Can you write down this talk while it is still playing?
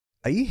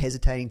Are you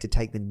hesitating to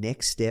take the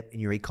next step in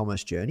your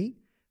e-commerce journey?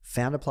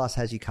 Founder Plus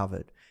has you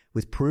covered.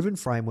 With proven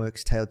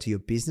frameworks tailored to your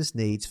business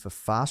needs for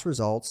fast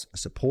results, a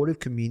supportive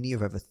community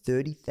of over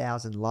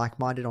 30,000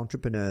 like-minded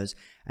entrepreneurs,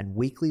 and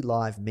weekly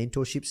live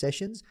mentorship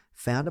sessions,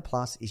 Founder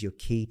Plus is your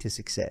key to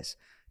success.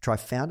 Try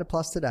Founder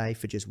Plus today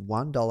for just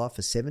 $1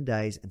 for 7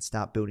 days and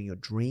start building your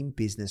dream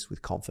business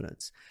with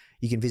confidence.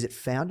 You can visit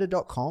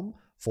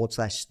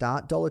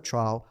founder.com/start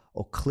 $1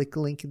 or click the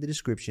link in the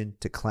description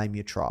to claim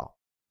your trial.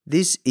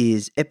 This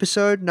is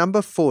episode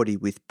number 40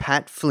 with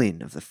Pat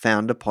Flynn of the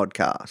Founder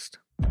Podcast.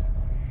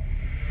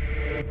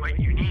 What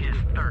you need is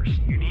thirst.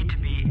 You need to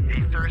be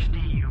a thirsty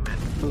human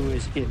who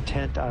is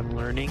intent on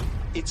learning.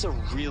 It's a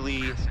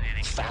really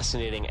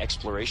fascinating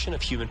exploration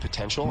of human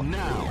potential.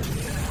 Now,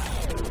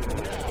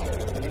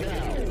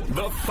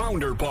 the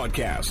Founder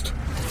Podcast.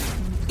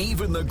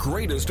 Even the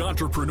greatest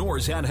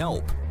entrepreneurs had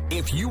help.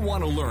 If you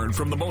want to learn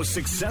from the most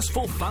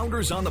successful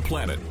founders on the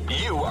planet,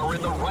 you are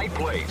in the right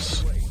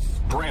place.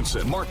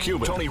 Branson, Mark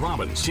Cuban, Tony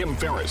Robbins, Tim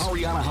Ferriss,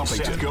 Arianna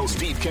Huffington, Seth Godin,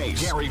 Steve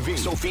Case, Gary Vee,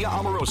 Sophia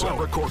Amoruso,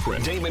 Barbara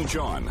Corcoran, Damon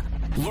John.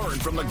 Learn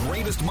from the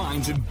greatest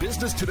minds in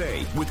business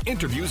today with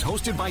interviews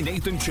hosted by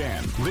Nathan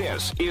Chan.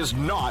 This is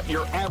not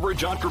your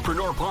average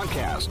entrepreneur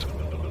podcast.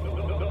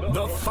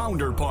 The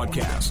Founder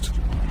Podcast.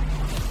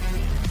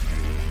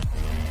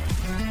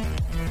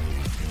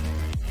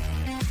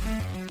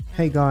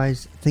 Hey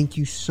guys, thank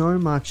you so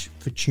much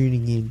for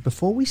tuning in.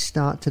 Before we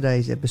start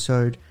today's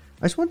episode,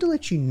 I just want to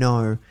let you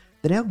know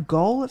that our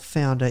goal at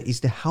Founder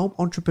is to help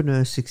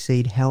entrepreneurs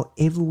succeed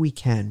however we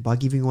can by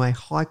giving away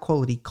high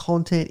quality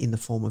content in the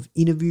form of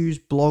interviews,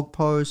 blog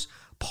posts,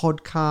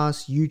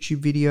 podcasts,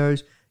 YouTube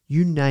videos,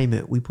 you name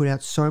it. We put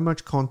out so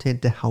much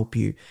content to help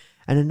you.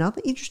 And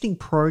another interesting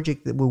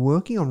project that we're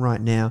working on right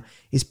now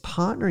is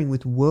partnering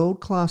with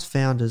world-class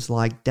founders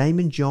like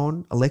Damon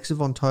John, Alexa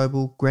Von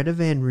Tobel, Greta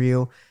Van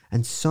Riel,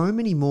 and so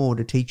many more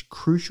to teach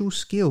crucial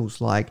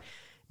skills like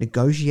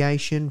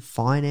negotiation,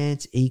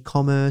 finance,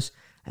 e-commerce,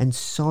 and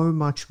so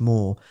much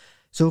more.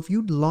 So if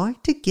you'd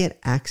like to get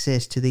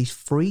access to these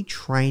free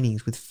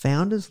trainings with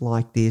founders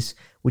like this,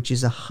 which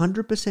is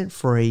 100%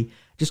 free,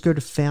 just go to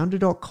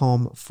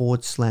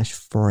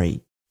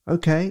founder.com/free.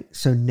 Okay,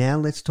 so now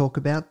let's talk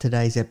about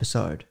today's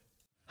episode.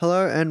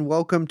 Hello and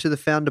welcome to the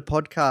Founder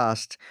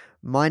Podcast.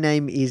 My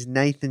name is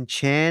Nathan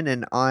Chan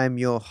and I'm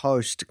your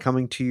host,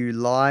 coming to you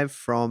live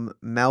from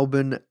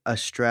Melbourne,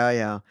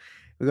 Australia.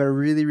 We've got a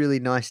really,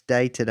 really nice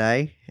day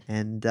today,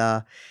 and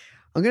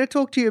I'm going to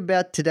talk to you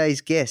about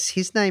today's guest.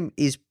 His name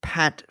is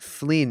Pat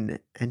Flynn,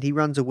 and he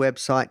runs a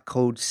website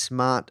called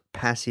Smart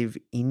Passive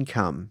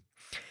Income.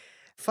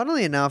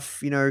 Funnily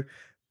enough,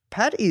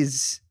 Pat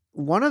is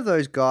one of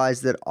those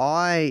guys that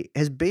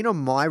has been on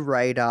my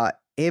radar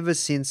ever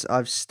since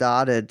I've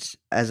started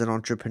as an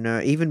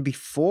entrepreneur. Even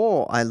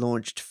before I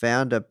launched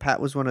Founder,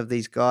 Pat was one of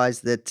these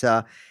guys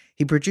that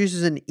he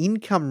produces an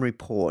income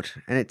report,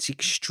 and it's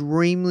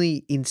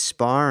extremely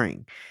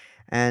inspiring.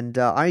 And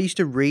I used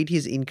to read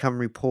his income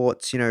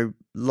reports,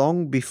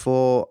 long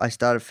before I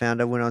started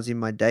Founder when I was in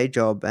my day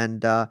job.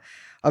 And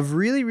I've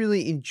really,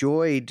 really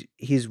enjoyed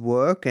his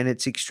work, and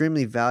it's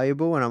extremely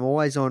valuable. And I'm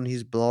always on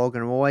his blog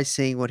and I'm always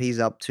seeing what he's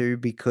up to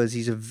because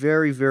he's a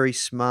very, very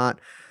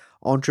smart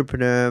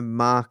entrepreneur,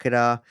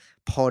 marketer,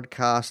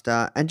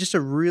 podcaster, and just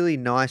a really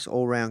nice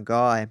all-round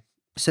guy.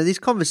 So this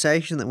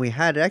conversation that we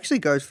had, it actually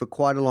goes for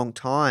quite a long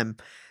time.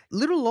 A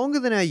little longer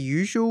than our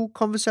usual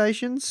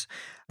conversations.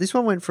 This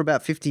one went for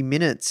about 50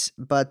 minutes,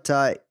 but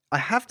I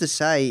have to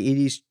say it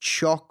is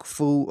chock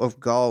full of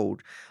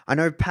gold. I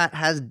know Pat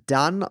has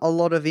done a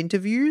lot of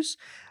interviews,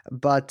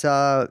 but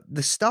the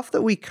stuff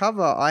that we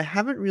cover, I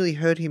haven't really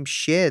heard him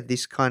share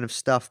this kind of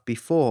stuff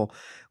before.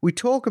 We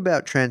talk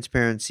about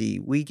transparency.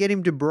 We get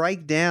him to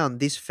break down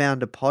this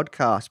Founder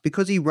Podcast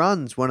because he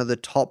runs one of the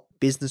top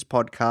business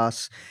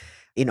podcasts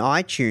in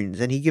iTunes,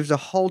 and he gives a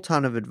whole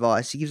ton of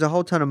advice. He gives a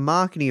whole ton of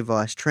marketing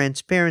advice,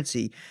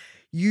 transparency,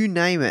 you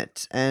name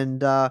it.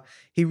 And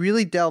he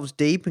really delves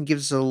deep and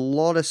gives us a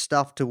lot of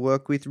stuff to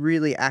work with,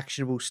 really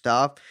actionable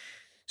stuff.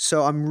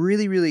 So I'm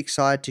really, really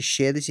excited to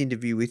share this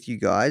interview with you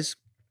guys.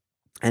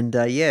 And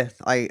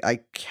I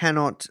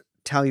cannot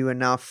tell you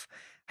enough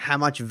how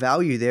much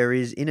value there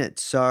is in it.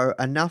 So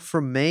enough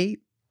from me.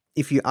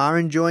 If you are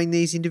enjoying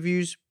these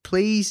interviews,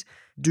 please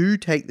do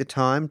take the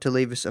time to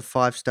leave us a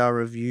 5-star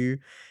review.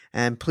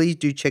 And please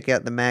do check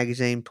out the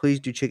magazine. Please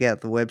do check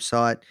out the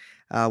website.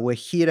 We're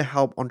here to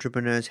help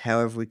entrepreneurs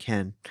however we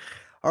can.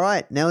 All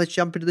right, now let's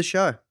jump into the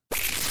show.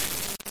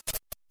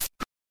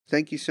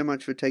 Thank you so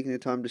much for taking the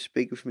time to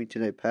speak with me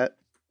today, Pat.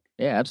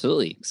 Yeah,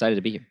 absolutely. Excited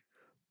to be here.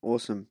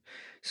 Awesome.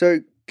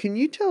 So can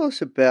you tell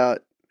us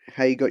about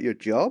how you got your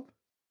job?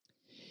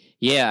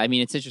 Yeah, I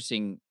mean, it's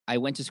interesting. I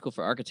went to school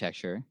for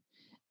architecture,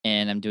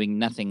 and I'm doing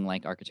nothing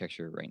like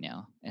architecture right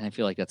now. And I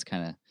feel like that's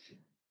kind of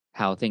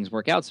how things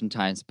work out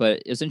sometimes.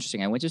 But it was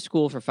interesting. I went to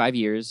school for 5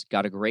 years,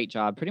 got a great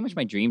job, pretty much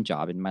my dream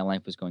job, and my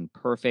life was going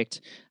perfect.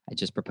 I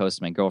just proposed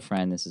to my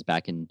girlfriend. This is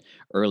back in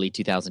early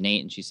 2008,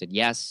 and she said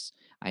yes.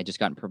 I had just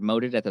gotten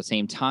promoted at the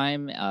same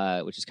time,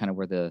 which is kind of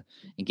where the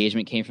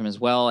engagement came from as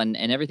well. And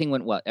everything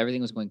went well.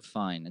 Everything was going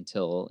fine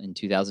until in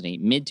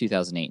 2008, mid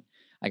 2008,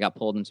 I got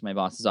pulled into my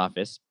boss's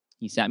office.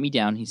 He sat me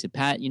down. He said,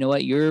 Pat, you know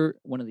what? You're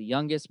one of the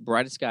youngest,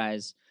 brightest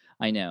guys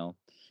I know,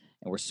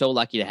 and we're so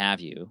lucky to have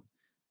you.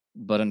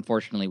 But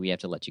unfortunately, we have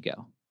to let you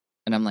go.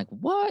 And I'm like,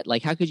 what?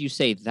 Like, how could you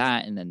say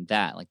that and then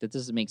that? Like, that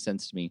doesn't make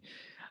sense to me.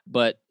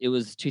 But it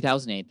was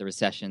 2008, the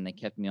recession. They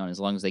kept me on as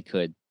long as they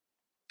could.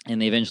 And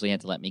they eventually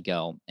had to let me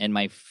go. And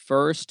my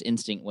first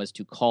instinct was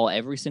to call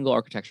every single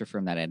architecture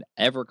firm that I'd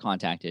ever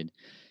contacted,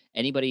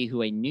 anybody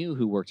who I knew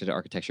who worked at an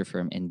architecture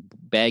firm, and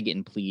beg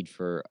and plead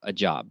for a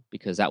job,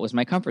 because that was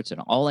my comfort zone.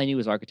 All I knew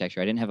was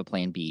architecture. I didn't have a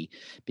plan B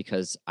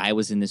because I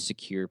was in this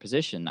secure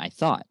position, I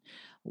thought.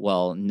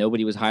 Well,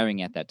 nobody was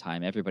hiring at that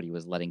time. Everybody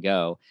was letting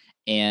go.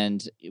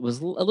 And it was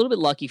a little bit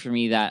lucky for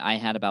me that I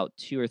had about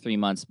 2 or 3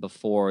 months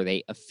before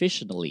they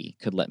officially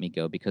could let me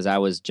go, because I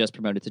was just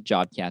promoted to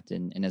job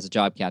captain. And as a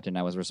job captain,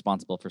 I was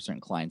responsible for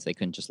certain clients. They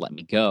couldn't just let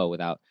me go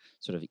without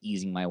sort of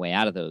easing my way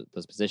out of those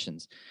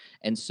positions.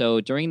 And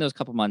so during those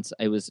couple months,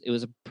 it was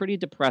a pretty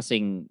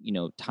depressing,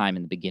 time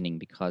in the beginning,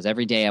 because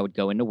every day I would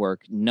go into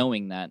work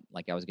knowing that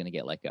like I was going to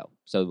get let go.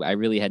 So I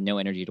really had no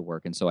energy to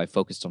work. And so I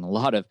focused on a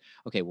lot of,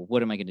 okay, well,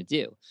 what am I going to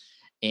do?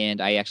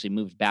 And I actually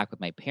moved back with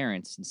my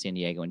parents in San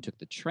Diego and took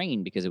the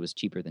train because it was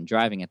cheaper than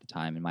driving at the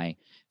time. And my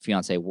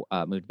fiance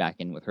moved back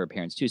in with her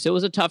parents too. So it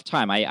was a tough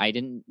time. I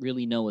didn't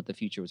really know what the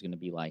future was going to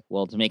be like.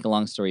 Well, to make a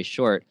long story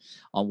short,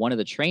 on one of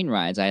the train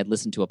rides, I had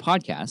listened to a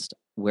podcast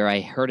where I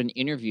heard an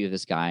interview of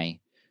this guy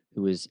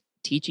who was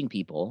teaching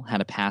people how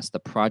to pass the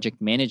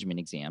project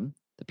management exam,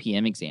 the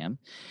PM exam.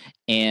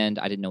 And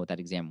I didn't know what that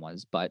exam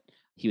was, but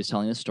he was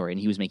telling the story, and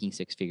he was making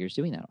 6 figures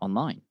doing that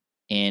online.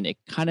 And it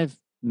kind of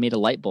made a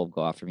light bulb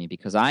go off for me,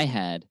 because I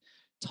had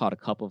taught a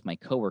couple of my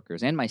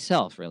coworkers and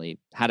myself really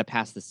how to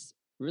pass this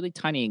really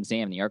tiny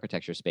exam in the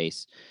architecture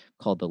space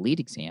called the LEED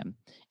exam.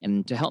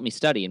 And to help me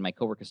study and my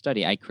coworker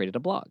study, I created a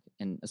blog.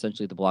 And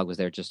essentially the blog was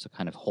there just to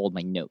kind of hold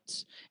my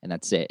notes, and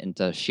that's it, and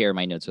to share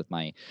my notes with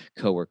my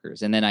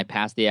coworkers. And then I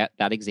passed that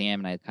exam,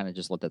 and I kind of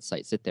just let that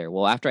site sit there.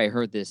 Well, after I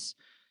heard this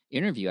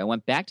interview, I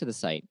went back to the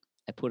site.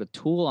 I put a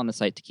tool on the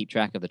site to keep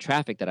track of the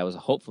traffic that I was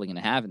hopefully going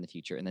to have in the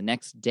future. And the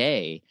next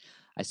day,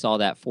 I saw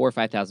that 4,000 or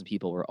 5,000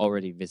 people were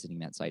already visiting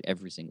that site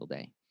every single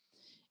day.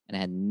 And I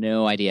had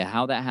no idea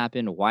how that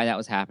happened, why that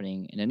was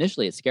happening. And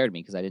initially it scared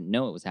me because I didn't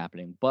know it was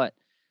happening. But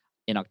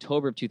in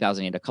October of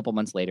 2008, a couple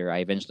months later, I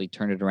eventually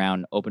turned it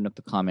around, opened up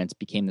the comments,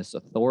 became this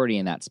authority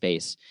in that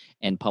space,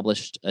 and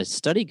published a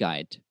study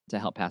guide to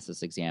help pass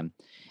this exam.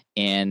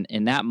 And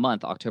in that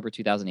month, October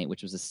 2008,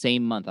 which was the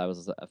same month I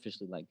was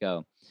officially let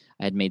go,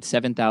 I had made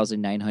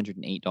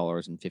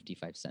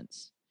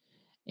 $7,908.55.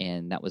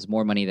 And that was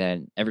more money than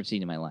I'd ever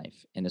seen in my life.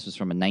 And this was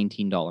from a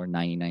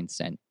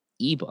 $19.99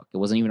 ebook. It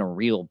wasn't even a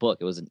real book.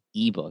 It was an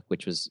ebook,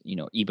 which was,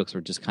 ebooks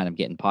were just kind of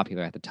getting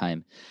popular at the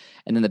time.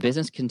 And then the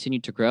business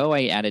continued to grow.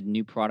 I added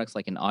new products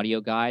like an audio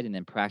guide and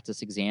then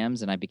practice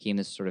exams. And I became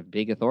this sort of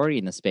big authority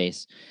in the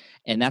space.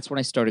 And that's when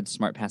I started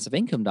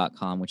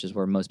smartpassiveincome.com, which is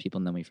where most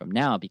people know me from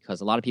now, because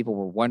a lot of people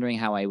were wondering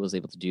how I was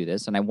able to do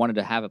this. And I wanted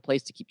to have a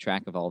place to keep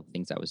track of all the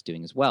things I was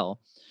doing as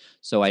well.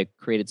 So I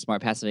created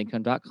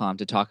smartpassiveincome.com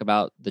to talk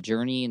about the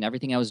journey and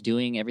everything I was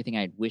doing, everything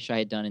I wish I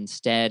had done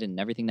instead, and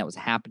everything that was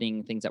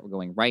happening, things that were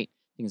going right,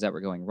 things that were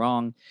going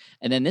wrong.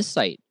 And then this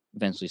site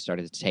eventually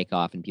started to take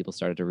off, and people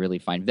started to really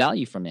find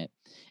value from it.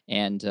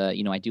 And,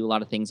 I do a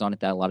lot of things on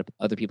it that a lot of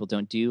other people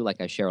don't do. Like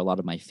I share a lot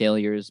of my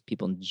failures.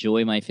 People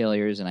enjoy my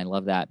failures, and I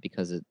love that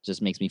because it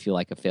just makes me feel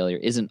like a failure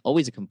isn't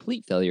always a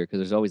complete failure, because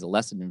there's always a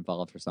lesson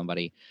involved for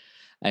somebody.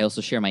 I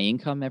also share my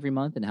income every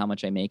month and how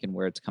much I make and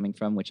where it's coming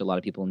from, which a lot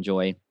of people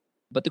enjoy.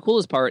 But the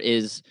coolest part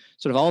is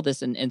sort of all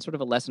this, and sort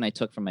of a lesson I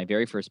took from my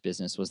very first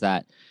business was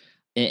that,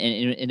 and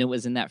it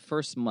was in that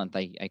first month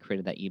I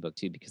created that ebook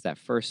too, because that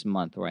first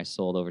month where I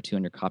sold over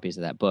 200 copies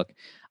of that book,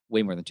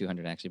 way more than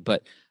 200 actually,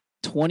 but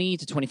 20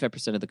 to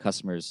 25% of the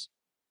customers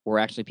were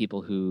actually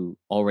people who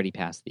already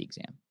passed the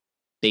exam.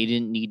 They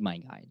didn't need my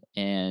guide.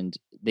 And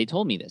they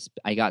told me this.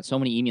 I got so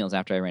many emails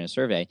after I ran a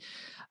survey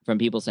from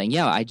people saying,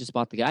 yeah, I just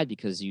bought the guide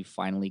because you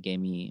finally gave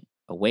me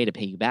a way to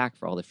pay you back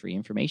for all the free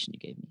information you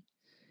gave me.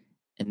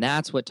 And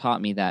that's what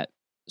taught me that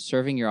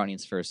serving your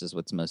audience first is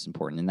what's most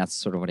important. And that's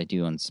sort of what I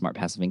do on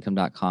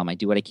smartpassiveincome.com. I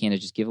do what I can to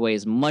just give away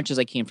as much as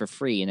I can for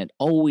free. And it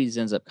always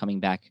ends up coming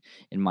back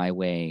in my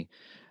way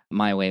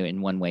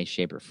in one way,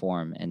 shape, or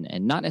form.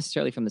 And not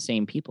necessarily from the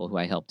same people who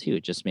I help too.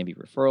 It just maybe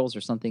referrals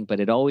or something. But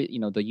it always,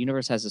 the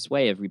universe has this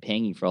way of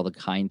repaying you for all the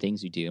kind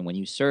things you do. And when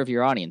you serve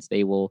your audience,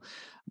 they will,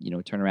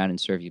 turn around and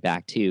serve you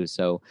back too.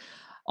 So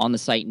on the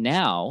site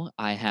now,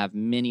 I have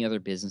many other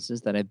businesses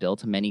that I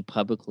built, many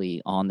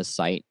publicly on the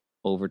site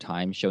over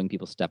time, showing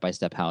people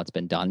step-by-step how it's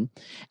been done.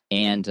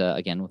 And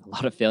again, with a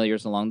lot of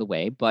failures along the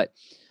way, but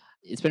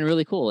it's been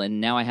really cool. And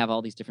now I have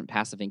all these different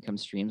passive income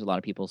streams. A lot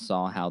of people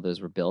saw how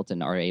those were built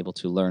and are able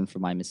to learn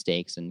from my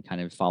mistakes and kind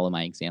of follow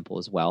my example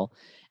as well.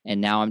 And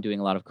now I'm doing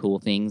a lot of cool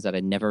things that I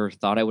never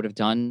thought I would have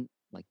done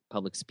like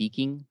public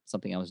speaking,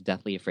 something I was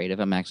deathly afraid of.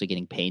 I'm actually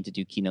getting paid to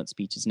do keynote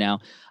speeches now.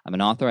 I'm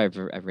an author.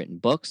 I've written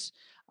books.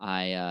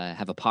 I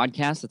have a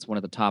podcast that's one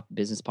of the top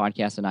business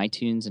podcasts on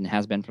iTunes and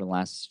has been for the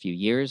last few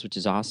years, which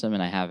is awesome.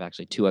 And I have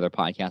actually 2 other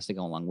podcasts to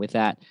go along with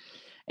that.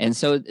 And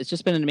so it's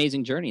just been an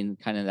amazing journey, and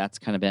that's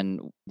kind of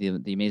been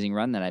the amazing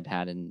run that I've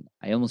had. And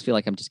I almost feel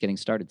like I'm just getting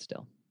started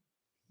still.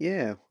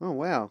 Yeah. Oh,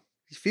 wow.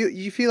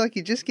 You feel like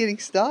you're just getting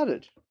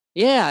started.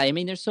 Yeah, I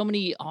mean, there's so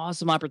many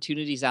awesome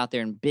opportunities out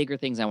there and bigger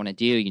things I want to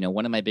do. You know,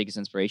 one of my biggest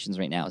inspirations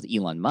right now is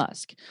Elon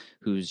Musk,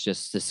 who's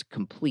just this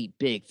complete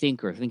big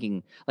thinker,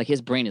 thinking like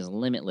his brain is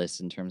limitless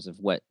in terms of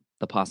what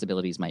the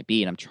possibilities might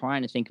be. And I'm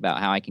trying to think about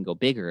how I can go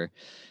bigger,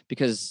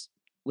 because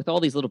with all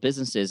these little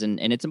businesses, and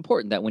it's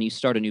important that when you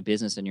start a new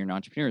business and you're an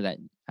entrepreneur, that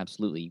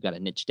absolutely you got to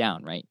niche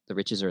down, right? The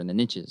riches are in the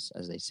niches,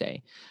 as they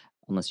say.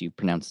 Unless you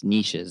pronounce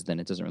niches, then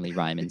it doesn't really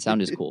rhyme and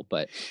sound as cool.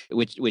 But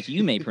which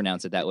you may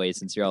pronounce it that way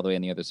since you're all the way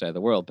on the other side of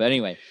the world. But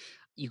anyway,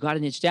 you got to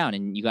niche down,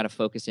 and you got to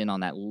focus in on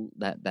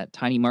that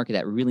tiny market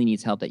that really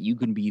needs help, that you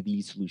can be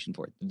the solution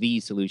for it, the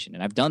solution.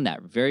 And I've done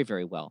that very,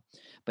 very well.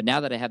 But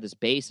now that I have this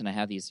base and I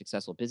have these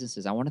successful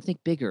businesses, I want to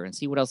think bigger and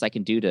see what else I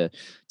can do to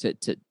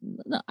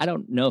I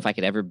don't know if I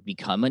could ever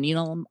become an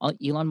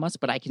Elon Musk,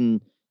 but I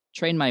can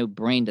train my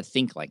brain to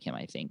think like him,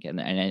 I think. And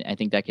I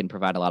think that can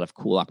provide a lot of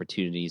cool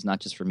opportunities, not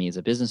just for me as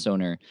a business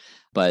owner,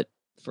 but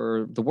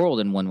for the world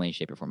in one way,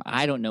 shape, or form.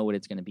 I don't know what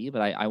it's going to be,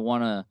 but I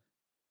want to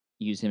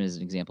use him as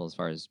an example as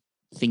far as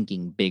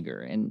thinking bigger.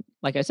 And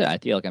like I said, I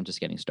feel like I'm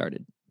just getting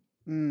started.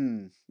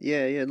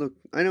 Yeah. Look,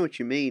 I know what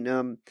you mean.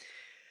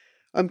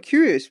 I'm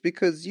curious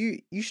because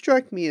you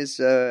strike me as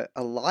a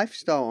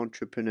lifestyle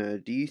entrepreneur.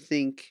 Do you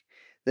think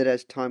that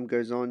as time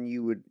goes on,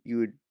 you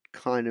would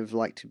kind of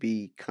like to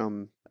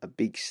become a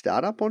big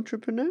startup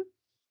entrepreneur?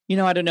 You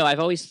know, I don't know.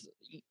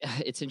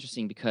 It's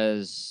interesting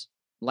because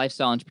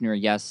lifestyle entrepreneur,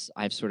 yes,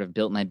 I've sort of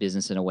built my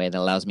business in a way that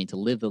allows me to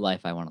live the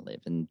life I want to live.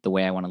 And the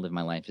way I want to live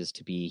my life is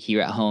to be here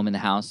at home in the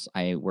house.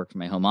 I work from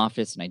my home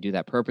office, and I do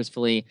that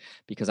purposefully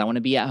because I want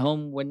to be at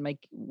home when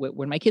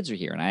my kids are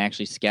here. And I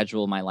actually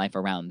schedule my life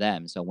around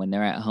them. So when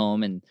they're at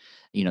home, and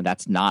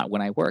that's not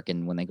when I work,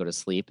 and when they go to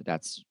sleep,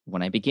 that's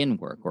when I begin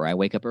work, or I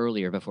wake up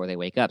earlier before they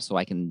wake up, so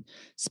I can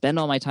spend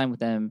all my time with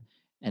them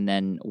and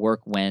then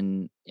work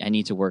when I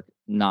need to work,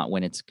 not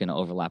when it's going to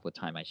overlap with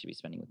time I should be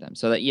spending with them.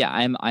 So that, yeah,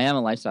 I am a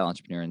lifestyle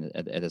entrepreneur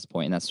at this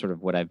point, and that's sort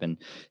of what I've been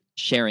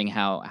sharing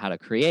how to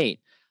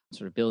create,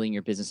 sort of building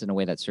your business in a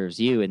way that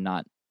serves you, and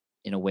not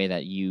in a way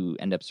that you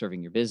end up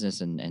serving your business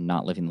and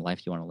not living the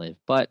life you want to live.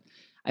 But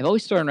I've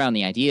always thrown around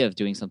the idea of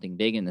doing something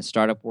big in the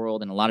startup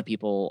world, and a lot of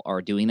people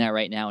are doing that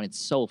right now, and it's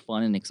so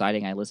fun and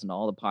exciting. I listen to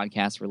all the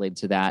podcasts related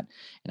to that,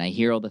 and I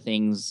hear all the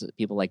things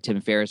people like Tim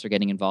Ferriss are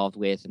getting involved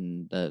with,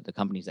 and the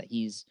companies that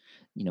he's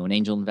an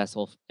angel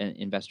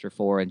investor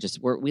for, and just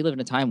we live in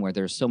a time where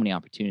there's so many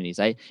opportunities.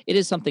 It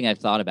is something I've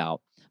thought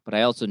about, but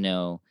I also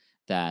know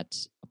that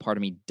a part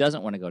of me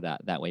doesn't want to go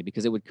that way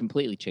because it would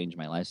completely change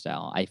my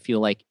lifestyle. I feel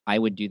like I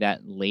would do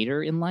that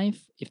later in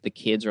life if the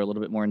kids are a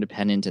little bit more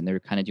independent and they're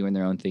kind of doing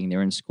their own thing.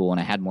 They're in school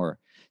and I had more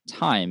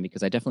time,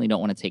 because I definitely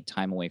don't want to take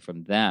time away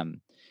from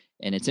them.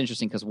 And it's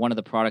interesting because one of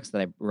the products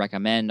that I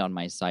recommend on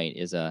my site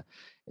is a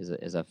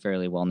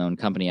fairly well-known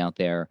company out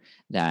there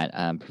that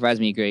provides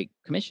me a great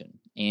commission.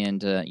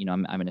 And,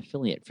 I'm an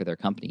affiliate for their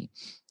company.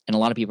 And a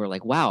lot of people are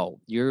like, wow,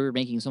 you're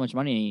making so much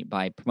money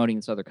by promoting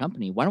this other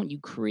company. Why don't you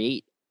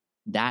create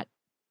that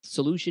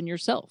solution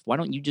yourself? Why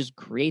don't you just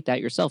create that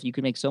yourself? You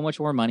could make so much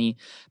more money.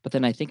 But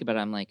then I think about it,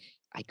 I'm like,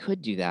 I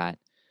could do that.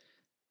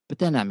 But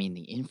then,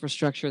 the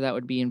infrastructure that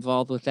would be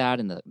involved with that,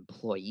 and the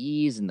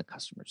employees and the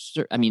customers,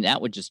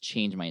 that would just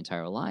change my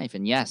entire life.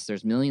 And yes,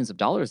 there's millions of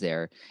dollars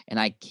there, and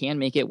I can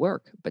make it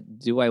work. But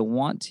do I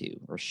want to,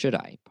 or should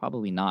I?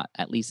 Probably not,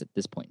 at least at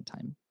this point in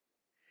time.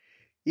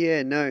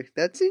 Yeah, no,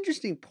 that's an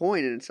interesting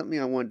point, and it's something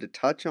I wanted to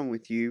touch on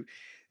with you.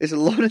 There's a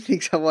lot of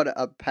things I want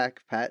to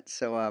unpack, Pat.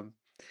 So,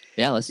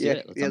 yeah, let's do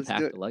it. Let's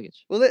unpack the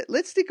luggage. Well,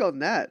 let's stick on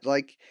that.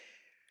 Like,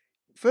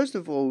 first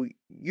of all,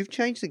 you've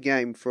changed the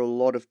game for a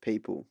lot of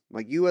people.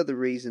 Like, you are the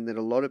reason that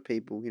a lot of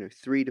people,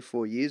 3 to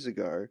 4 years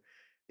ago,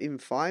 even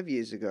 5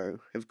 years ago,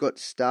 have got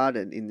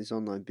started in this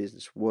online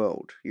business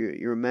world.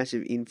 You're a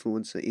massive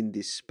influencer in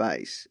this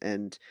space,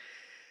 and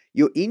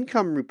your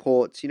income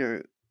reports,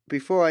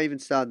 before I even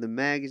started the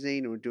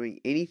magazine or doing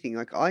anything,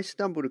 like, I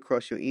stumbled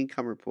across your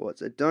income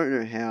reports. I don't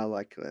know how,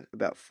 like,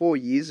 about 4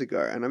 years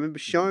ago, and I remember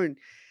showing,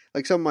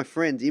 like, some of my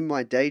friends in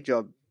my day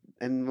job,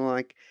 and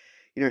like,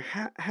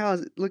 how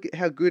is it, look at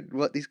how good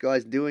what this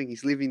guy's doing.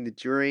 He's living the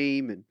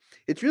dream, and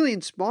it's really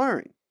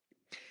inspiring.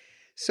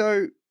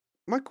 So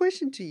my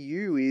question to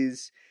you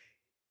is,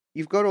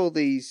 you've got all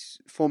these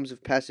forms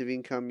of passive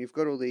income. You've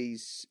got all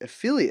these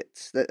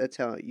affiliates. That's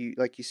how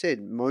like you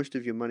said, most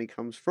of your money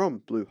comes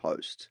from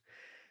Bluehost.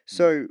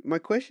 So my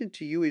question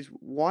to you is,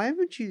 why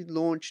haven't you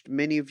launched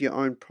many of your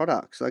own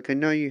products? Like, I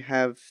know you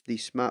have the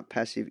Smart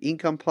Passive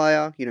Income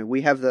Player.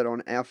 We have that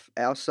on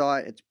our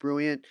site. It's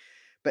brilliant.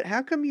 But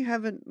how come you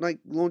haven't, like,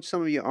 launched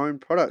some of your own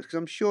products? Because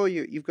I'm sure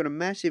you've got a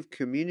massive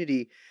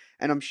community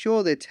And I'm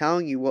sure they're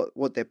telling you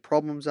what their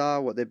problems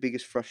are, what their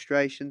biggest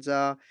frustrations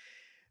are.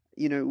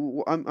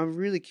 I'm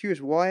really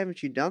curious. Why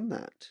haven't you done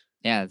that?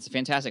 Yeah, it's a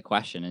fantastic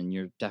question, and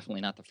you're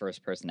definitely not the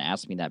first person to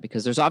ask me that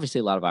because there's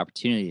obviously a lot of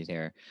opportunity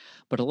there,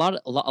 but a lot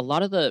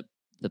of the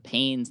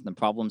pains and the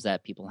problems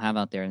that people have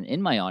out there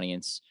in my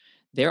audience,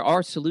 there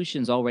are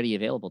solutions already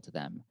available to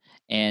them.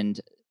 And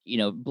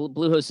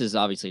Bluehost is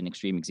obviously an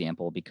extreme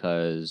example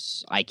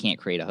because I can't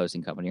create a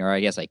hosting company, or I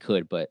guess I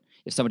could, but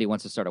if somebody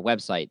wants to start a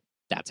website,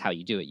 that's how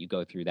you do it. You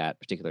go through that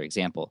particular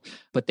example.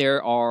 But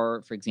there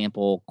are, for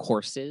example,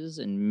 courses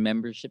and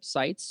membership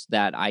sites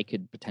that I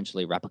could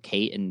potentially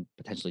replicate and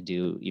potentially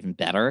do even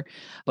better.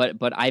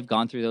 But I've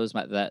gone through those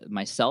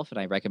myself, and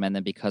I recommend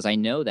them because I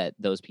know that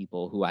those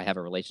people who I have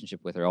a relationship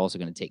with are also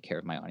going to take care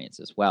of my audience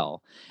as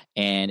well.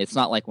 And it's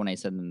not like when I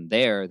send them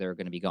there, they're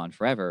going to be gone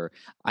forever.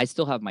 I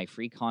still have my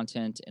free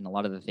content and a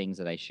lot of the things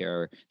that I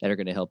share that are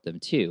going to help them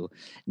too.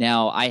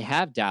 Now, I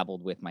have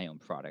dabbled with my own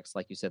products,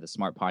 like you said, the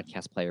Smart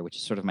Podcast Player, which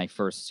is sort of my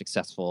first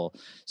successful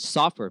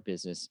software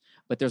business.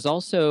 But there's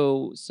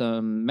also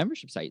some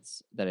membership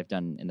sites that I've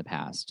done in the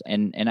past,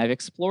 and I've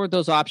explored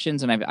those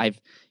options, and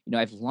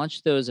I've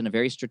launched those in a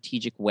very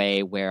strategic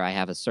way where I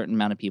have a certain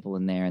amount of people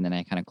in there, and then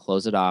I kind of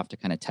close it off to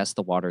kind of test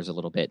the waters a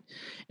little bit.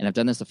 And I've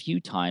done this a few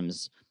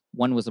times.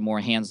 One was a more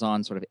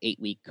hands-on sort of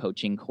 8-week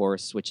coaching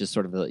course, which is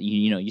sort of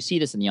you see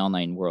this in the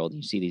online world.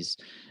 You see these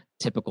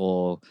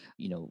typical,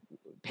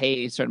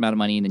 pay a certain amount of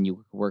money and then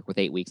you work with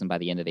 8 weeks, and by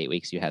the end of 8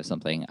 weeks you have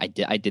something. I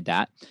did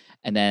that.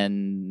 And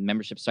then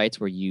membership sites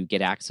where you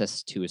get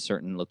access to a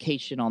certain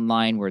location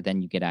online, where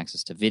then you get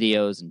access to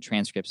videos and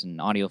transcripts and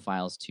audio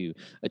files to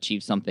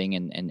achieve something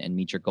and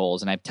meet your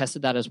goals. And I've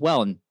tested that as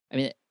well. And I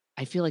mean,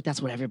 I feel like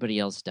that's what everybody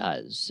else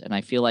does, and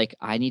I feel like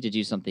I need to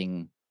do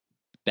something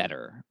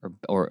better,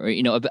 or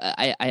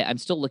I'm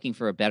still looking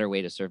for a better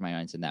way to serve my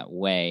audience in that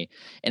way.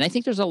 And I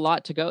think there's a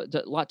lot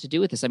to do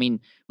with this. I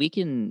mean, we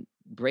can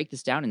break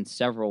this down in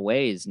several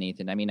ways,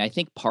 Nathan. I mean, I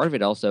think part of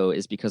it also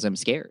is because I'm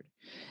scared,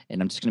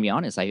 and I'm just going to be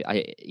honest.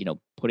 I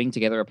putting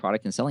together a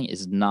product and selling it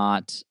is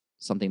not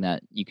something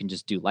that you can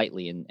just do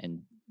lightly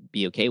and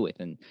be okay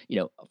with. And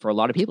for a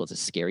lot of people, it's a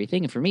scary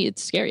thing, and for me,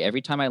 it's scary.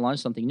 Every time I launch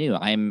something new,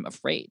 I'm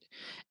afraid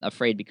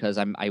because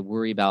I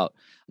worry about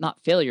not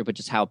failure, but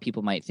just how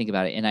people might think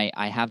about it. And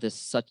I have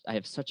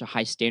such a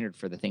high standard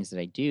for the things that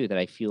I do that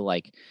I feel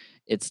like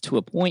it's to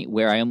a point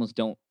where I almost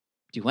don't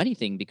do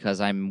anything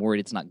because I'm worried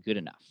it's not good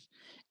enough.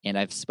 And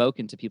I've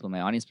spoken to people in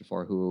my audience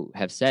before who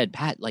have said,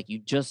 Pat, like, you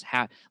just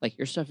have, like,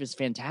 your stuff is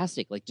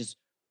fantastic. Like, just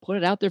put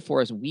it out there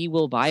for us. We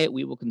will buy it.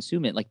 We will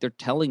consume it. Like, they're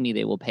telling me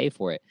they will pay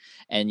for it.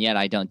 And yet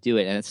I don't do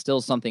it. And it's still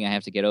something I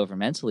have to get over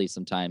mentally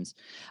sometimes.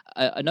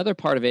 Another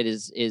part of it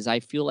is I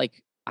feel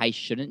like I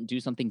shouldn't do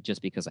something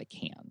just because I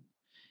can.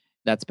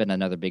 That's been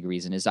another big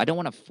reason, is I don't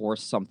want to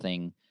force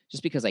something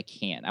just because I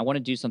can. I want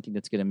to do something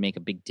that's going to make a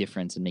big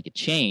difference and make a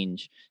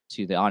change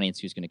to the audience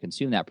who's going to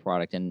consume that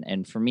product.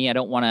 And for me, I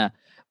don't want to,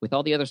 with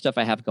all the other stuff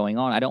I have going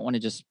on, I don't want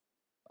to just,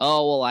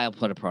 I'll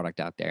put a product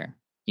out there,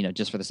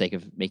 just for the sake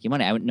of making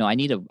money. I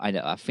need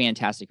a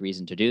fantastic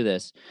reason to do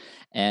this.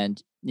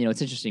 And,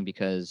 it's interesting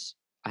because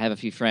I have a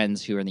few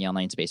friends who are in the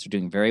online space who are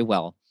doing very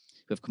well,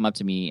 who have come up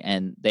to me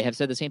and they have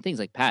said the same things,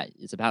 like, Pat,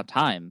 it's about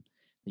time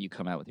that you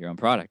come out with your own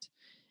product.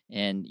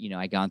 And,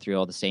 I've gone through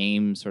all the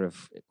same sort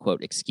of,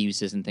 quote,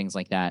 excuses and things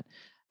like that.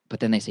 But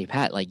then they say,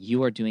 Pat, like,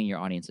 you are doing your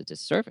audience a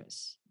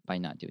disservice by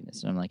not doing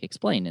this. And I'm like,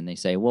 explain. And they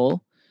say,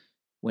 well,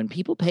 when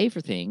people pay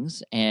for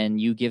things and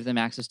you give them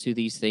access to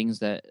these things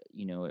that,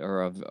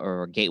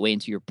 are a gateway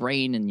into your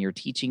brain and your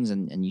teachings,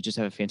 and you just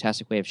have a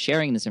fantastic way of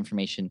sharing this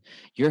information,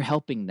 you're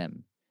helping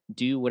them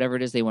do whatever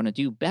it is they want to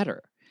do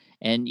better.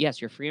 And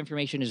yes, your free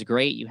information is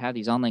great. You have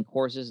these online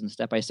courses and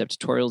step-by-step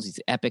tutorials, these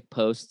epic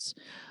posts.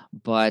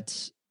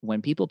 But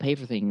when people pay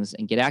for things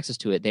and get access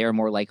to it, they are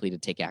more likely to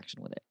take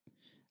action with it.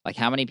 Like,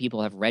 how many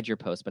people have read your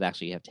post but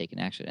actually have taken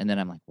action? And then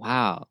I'm like,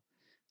 wow,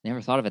 never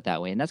thought of it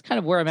that way. And that's kind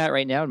of where I'm at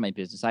right now in my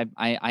business. I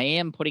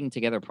am putting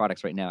together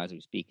products right now as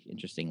we speak,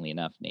 interestingly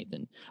enough,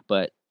 Nathan.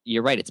 But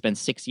you're right. It's been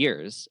 6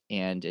 years,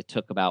 and it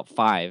took about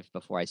 5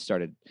 before I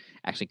started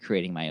actually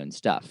creating my own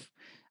stuff.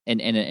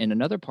 And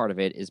another part of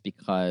it is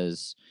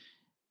because,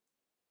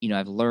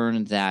 I've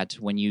learned that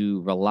when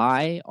you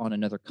rely on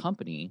another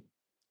company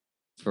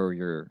for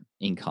your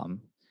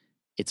income,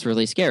 it's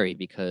really scary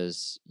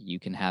because you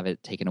can have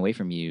it taken away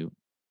from you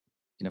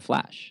in a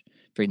flash.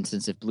 For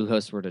instance, if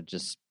Bluehost were to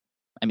just,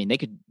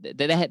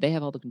 they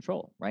have all the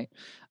control, right?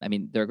 I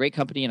mean, they're a great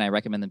company and I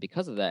recommend them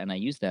because of that and I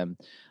use them.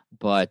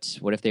 But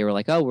what if they were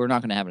like, oh, we're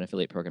not going to have an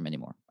affiliate program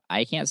anymore?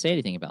 I can't say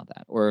anything about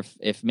that. Or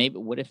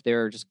what if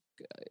their just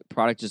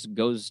product just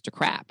goes to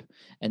crap,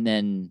 and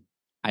then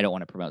I don't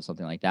want to promote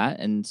something like that.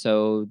 And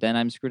so then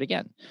I'm screwed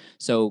again.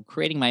 So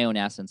creating my own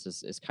assets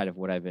is kind of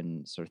what I've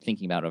been sort of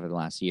thinking about over the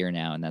last year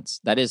now. And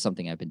that is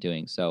something I've been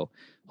doing. So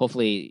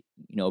hopefully,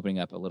 opening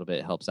up a little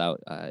bit helps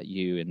out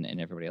you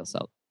and everybody else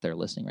out there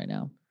listening right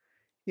now.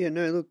 Yeah,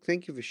 no, look,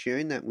 thank you for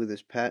sharing that with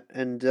us, Pat.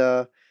 And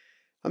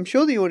I'm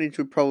sure the audience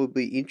would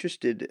probably be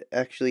interested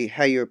actually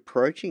how you're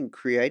approaching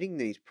creating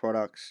these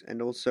products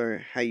and also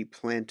how you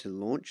plan to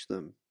launch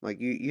them. Like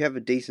you have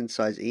a decent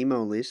sized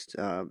email list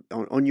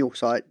on your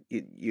site.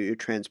 You're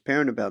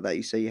transparent about that.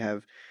 You say you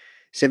have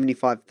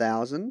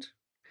 75,000.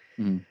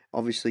 Mhm.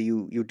 Obviously,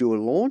 you'll do a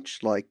launch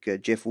like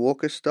Jeff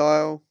Walker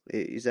style.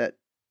 Is that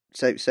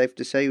safe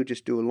to say you'll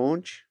just do a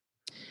launch?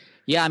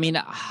 Yeah, I mean,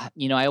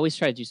 I always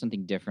try to do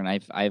something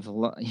different.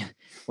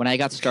 When I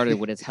got started,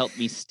 what has helped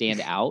me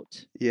stand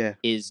out Yeah.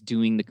 is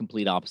doing the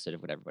complete opposite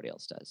of what everybody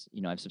else does.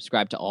 I've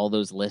subscribed to all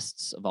those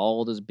lists of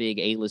all those big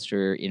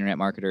A-lister internet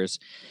marketers,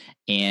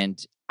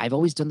 and I've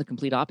always done the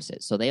complete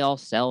opposite. So they all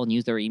sell and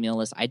use their email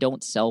list. I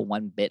don't sell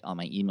one bit on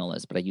my email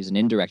list, but I use an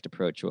indirect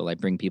approach where I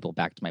bring people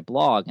back to my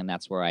blog, and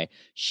that's where I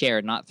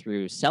share, not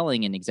through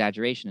selling and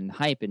exaggeration and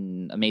hype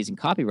and amazing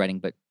copywriting,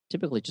 but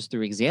typically just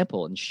through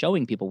example and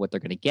showing people what they're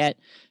going to get,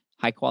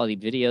 high quality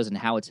videos, and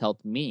how it's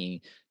helped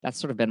me. That's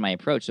sort of been my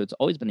approach. So it's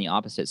always been the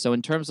opposite. So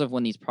in terms of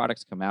when these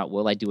products come out,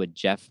 will I do a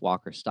Jeff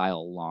Walker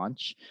style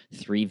launch,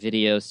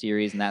 3-video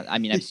series? And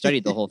I've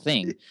studied the whole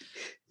thing.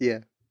 Yeah.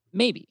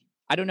 Maybe.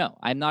 I don't know.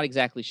 I'm not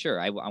exactly sure.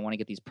 I want to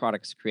get these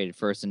products created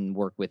first and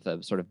work with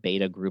a sort of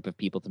beta group of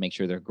people to make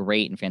sure they're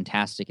great and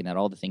fantastic and that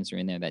all the things are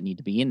in there that need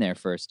to be in there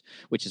first,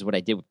 which is what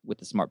I did with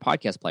the Smart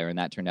Podcast Player, and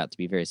that turned out to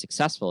be very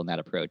successful in that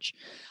approach.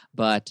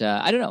 But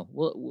I don't know.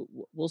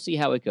 We'll see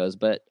how it goes.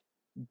 But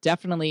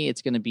definitely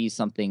it's going to be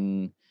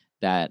something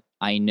that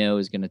I know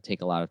is going to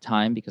take a lot of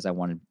time because I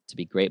want it to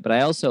be great. But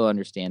I also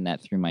understand that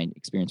through my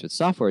experience with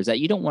software is that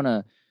you don't want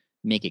to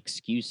make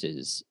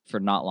excuses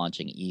for not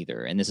launching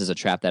either. And this is a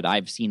trap that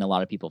I've seen a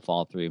lot of people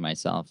fall through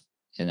myself,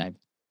 and I've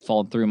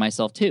fallen through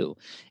myself too,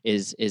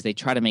 is they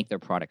try to make their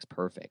products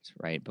perfect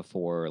right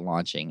before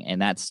launching.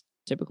 And that's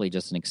typically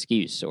just an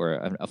excuse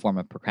or a form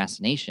of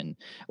procrastination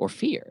or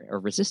fear or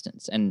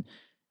resistance. And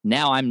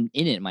now I'm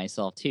in it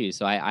myself too.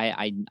 So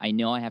I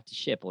know I have to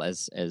ship,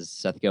 as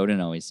Seth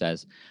Godin always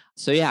says.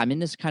 So yeah, I'm in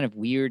this kind of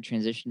weird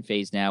transition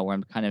phase now where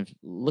I'm kind of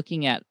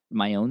looking at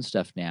my own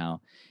stuff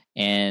now.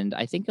 And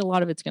I think a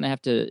lot of it's going to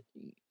have to,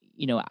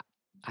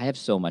 I have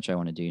so much I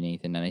want to do,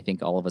 Nathan, and I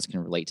think all of us can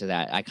relate to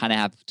that. I kind of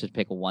have to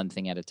pick one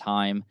thing at a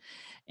time.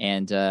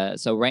 And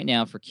so right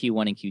now for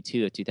Q1 and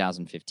Q2 of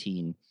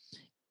 2015,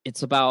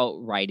 it's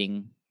about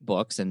writing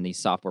books and these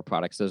software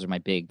products. Those are my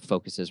big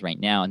focuses right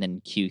now. And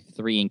then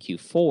Q3 and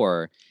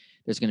Q4,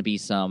 there's going to be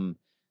some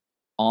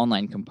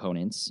online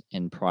components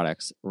and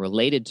products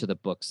related to the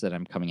books that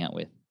I'm coming out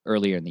with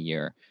earlier in the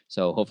year.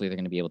 So hopefully they're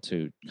going to be able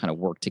to kind of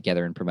work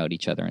together and promote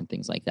each other and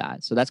things like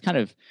that. So that's kind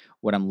of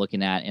what I'm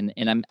looking at.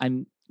 And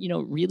I'm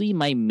really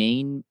my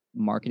main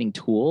marketing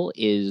tool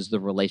is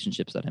the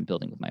relationships that I'm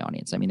building with my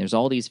audience. I mean, there's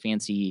all these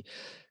fancy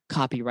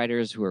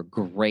copywriters who are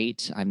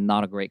great. I'm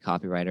not a great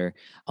copywriter.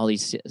 All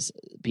these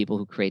people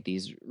who create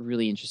these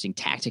really interesting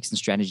tactics and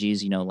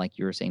strategies, like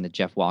you were saying, the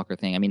Jeff Walker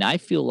thing. I mean, I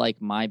feel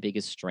like my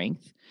biggest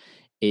strength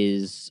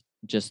is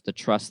just the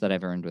trust that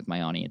I've earned with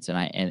my audience.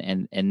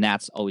 And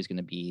that's always going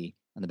to be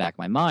on the back of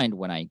my mind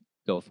when I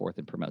go forth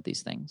and promote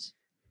these things.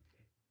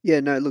 Yeah,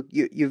 no, look,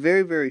 you're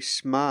very, very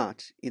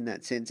smart in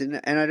that sense.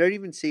 And I don't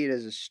even see it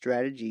as a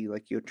strategy,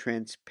 like your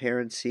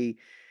transparency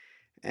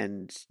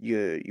and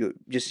you're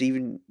just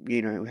even,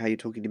 how you're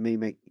talking to me,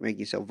 make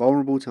yourself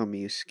vulnerable, tell me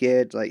you're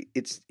scared. Like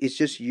it's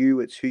just you,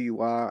 it's who you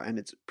are, and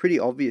it's pretty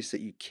obvious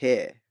that you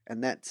care.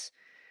 And that's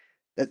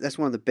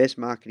one of the best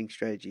marketing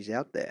strategies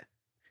out there.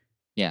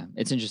 Yeah,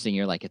 it's interesting.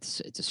 You're like,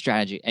 it's a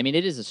strategy. I mean,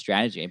 it is a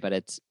strategy, but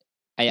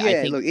I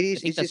think, look, it is.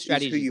 I think It's just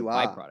strategy who is you a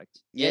are.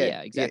 byproduct.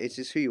 Yeah, exactly. Yeah, it's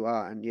just who you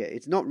are, and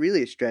it's not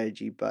really a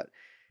strategy, but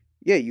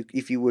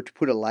if you were to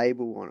put a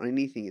label on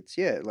anything, it's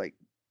like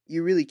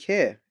you really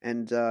care,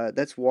 and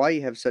that's why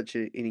you have such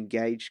an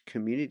engaged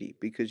community,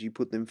 because you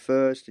put them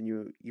first,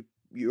 and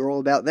you're all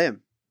about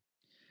them.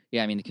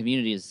 Yeah, I mean, the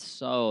community is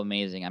so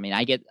amazing. I mean,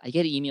 I get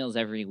emails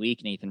every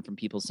week, Nathan, from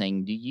people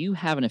saying, "Do you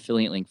have an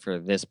affiliate link for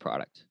this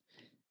product?"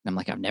 And I'm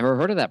like, I've never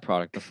heard of that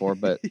product before,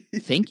 but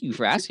thank you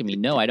for asking me.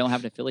 No, I don't have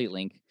an affiliate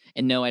link.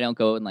 And no, I don't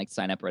go and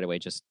sign up right away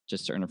just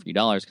to earn a few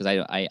dollars, because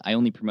I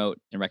only promote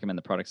and recommend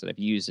the products that I've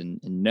used and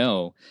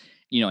know,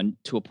 and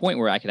to a point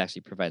where I could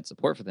actually provide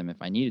support for them if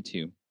I needed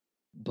to.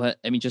 But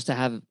I mean, just to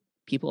have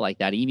people like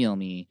that email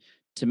me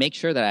to make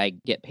sure that I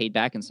get paid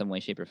back in some way,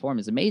 shape, or form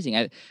is amazing.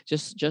 I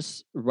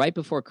just right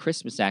before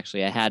Christmas,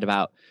 actually, I had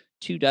about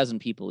 24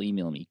 people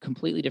email me,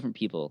 completely different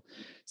people,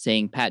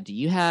 saying, "Pat, do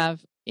you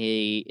have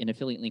an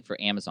affiliate link for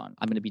Amazon?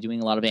 I'm going to be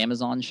doing a lot of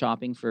Amazon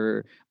shopping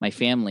for my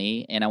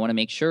family, and I want to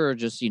make sure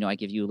just, I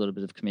give you a little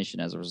bit of commission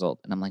as a result."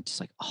 And I'm like,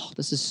 oh,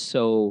 this is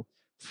so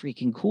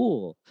freaking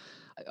cool.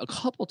 A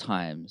couple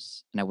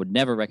times, and I would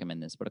never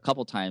recommend this, but a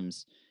couple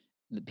times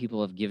that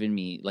people have given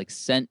me,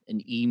 sent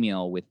an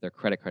email with their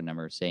credit card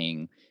number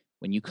saying,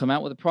 "When you come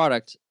out with a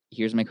product,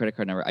 here's my credit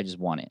card number. I just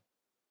want it."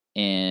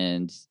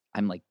 And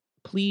I'm like,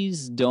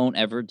 please don't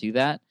ever do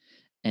that.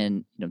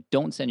 And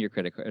don't send your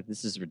credit card.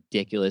 This is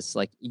ridiculous.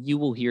 You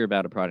will hear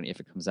about a product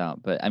if it comes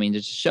out. But I mean,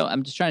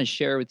 I'm just trying to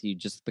share with you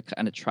just the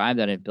kind of tribe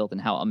that I've built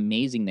and how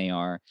amazing they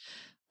are.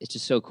 it's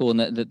just so cool.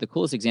 And the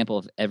coolest example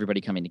of everybody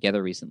coming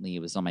together recently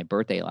was on my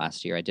birthday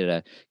last year. I did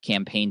a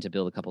campaign to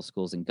build a couple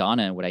schools in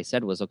Ghana. And what I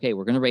said was, okay,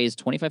 we're going to raise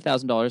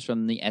 $25,000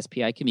 from the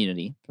SPI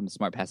community, from the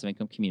Smart Passive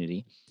Income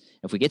community.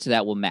 If we get to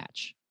that, we'll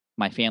match.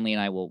 My family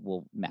and I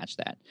will match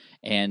that.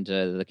 And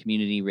the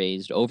community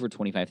raised over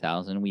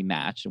 $25,000. We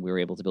matched, and we were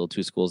able to build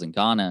 2 schools in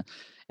Ghana.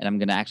 And I'm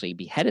going to actually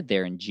be headed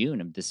there in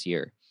June of this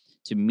year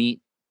to meet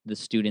the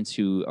students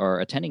who are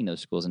attending those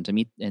schools and to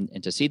meet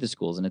and to see the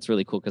schools. And it's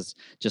really cool because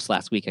just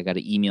last week I got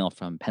an email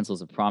from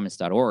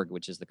pencilsofpromise.org,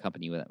 which is the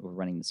company that we're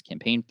running this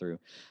campaign through,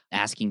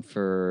 asking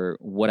for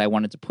what I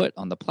wanted to put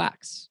on the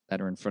plaques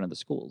that are in front of the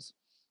schools.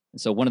 And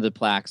so one of the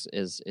plaques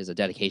is a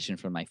dedication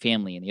from my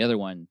family, and the other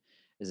one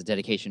is a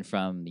dedication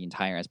from the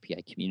entire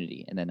SPI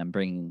community. And then I'm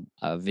bringing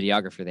a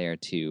videographer there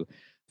to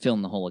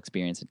film the whole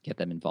experience and get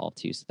them involved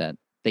too, so that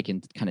they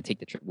can kind of take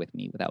the trip with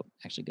me without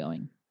actually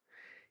going.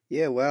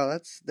 Yeah, wow,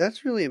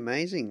 that's really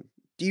amazing.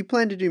 Do you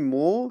plan to do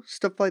more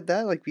stuff like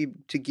that, like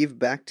to give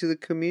back to the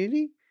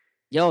community?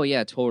 Oh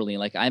yeah, totally.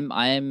 Like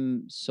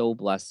I'm so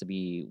blessed to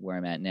be where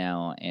I'm at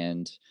now,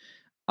 and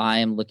I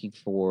am looking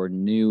for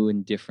new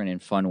and different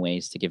and fun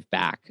ways to give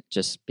back.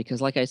 Just because,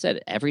 like I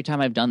said, every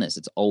time I've done this,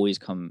 it's always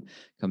come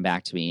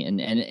back to me.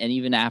 And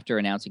even after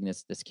announcing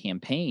this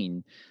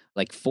campaign,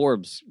 like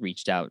Forbes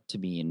reached out to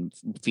me and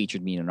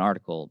featured me in an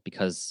article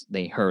because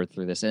they heard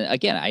through this. And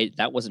again,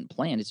 that wasn't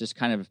planned. It's just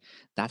kind of,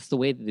 that's the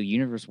way that the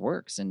universe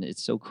works. And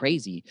it's so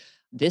crazy.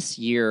 This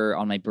year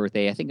on my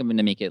birthday, I think I'm going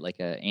to make it like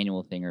an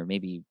annual thing, or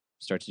maybe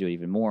start to do it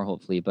even more,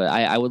 hopefully. But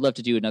I would love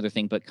to do another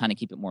thing, but kind of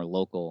keep it more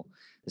local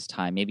this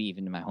time, maybe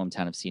even in my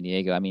hometown of San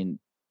Diego. I mean,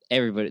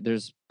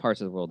 there's parts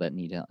of the world that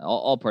need help.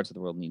 All parts of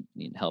the world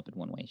need help in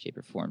one way, shape,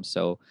 or form.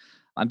 So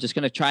I'm just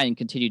going to try and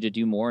continue to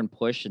do more and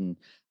push and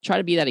try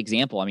to be that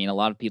example. I mean, a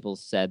lot of people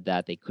said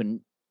that they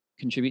couldn't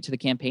contribute to the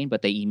campaign,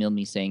 but they emailed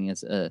me saying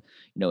as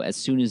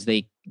soon as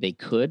they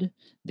could,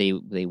 they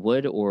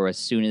would, or as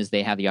soon as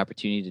they have the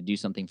opportunity to do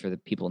something for the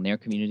people in their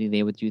community,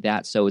 they would do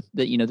that. So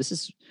this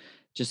is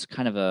just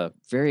kind of a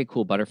very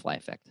cool butterfly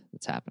effect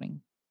that's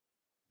happening.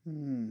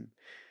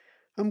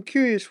 I'm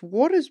curious,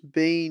 what has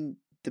been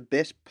the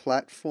best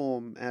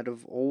platform out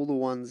of all the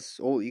ones,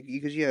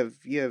 because you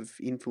have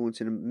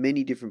influence in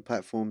many different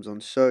platforms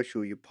on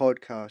social, your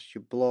podcast,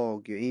 your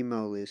blog, your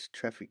email list,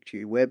 traffic to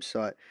your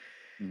website.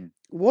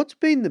 What's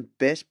been the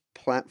best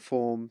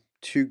platform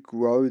to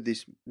grow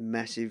this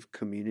massive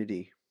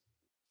community?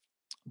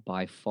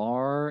 By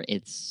far,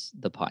 it's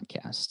the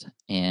podcast.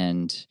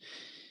 And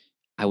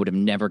I would have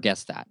never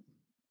guessed that.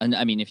 And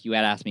I mean, if you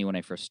had asked me when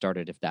I first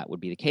started if that would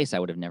be the case, I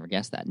would have never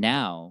guessed that.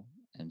 Now,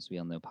 as we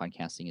all know,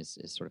 podcasting is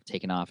sort of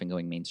taken off and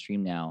going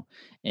mainstream now,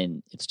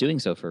 and it's doing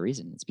so for a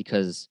reason. It's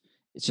because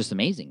it's just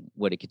amazing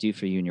what it could do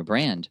for you and your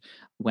brand.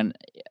 When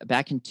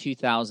back in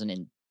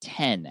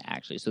 2010,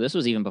 actually, so this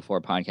was even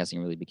before podcasting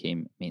really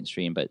became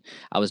mainstream, but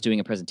I was doing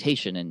a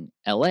presentation in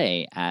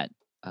LA at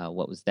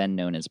what was then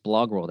known as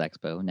Blog World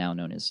Expo, now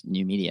known as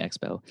New Media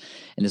Expo,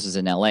 and this was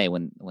in LA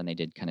when they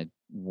did kind of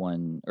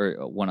one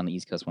on the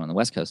East Coast, one on the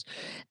West Coast.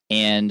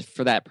 And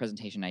for that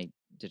presentation, I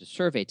did a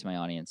survey to my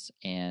audience,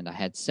 and I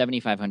had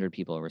 7,500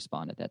 people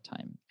respond at that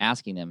time,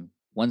 asking them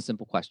one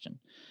simple question: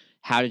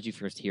 how did you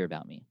first hear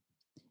about me?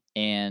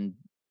 And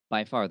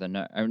by far,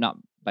 not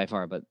by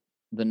far, but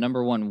the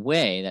number one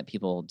way that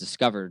people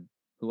discovered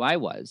who I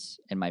was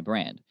and my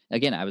brand.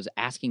 Again, I was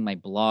asking my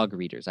blog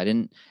readers. I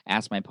didn't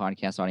ask my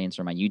podcast audience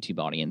or my YouTube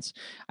audience.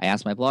 I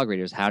asked my blog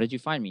readers, how did you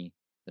find me?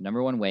 The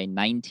number one way,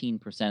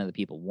 19% of the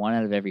people, 1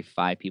 out of every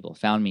 5 people,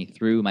 found me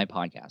through my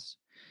podcast.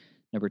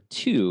 Number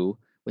 2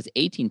 was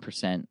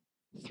 18%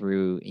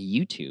 through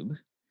YouTube.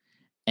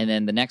 And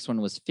then the next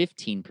one was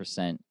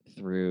 15%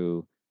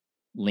 through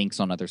links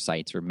on other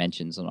sites or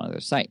mentions on other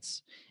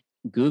sites.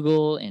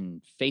 Google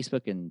and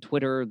Facebook and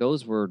Twitter,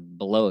 those were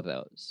below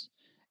those.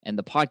 And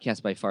the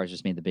podcast by far has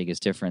just made the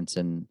biggest difference.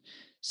 And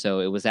so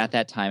it was at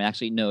that time,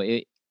 actually, no,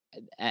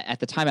 at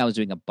the time I was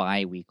doing a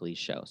bi-weekly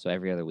show, so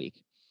every other week.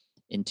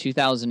 In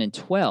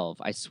 2012,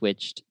 I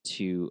switched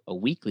to a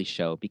weekly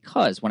show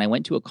because when I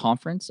went to a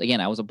conference, again,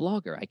 I was a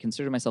blogger. I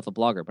consider myself a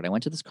blogger, but I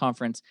went to this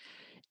conference.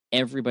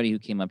 Everybody who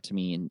came up to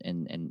me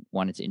and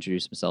wanted to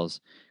introduce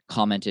themselves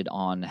commented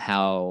on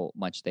how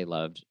much they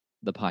loved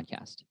the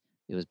podcast.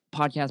 It was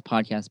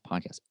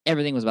podcast.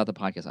 Everything was about the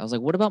podcast. I was like,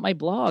 what about my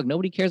blog?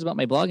 Nobody cares about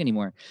my blog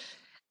anymore.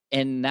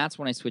 And that's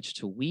when I switched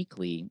to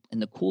weekly.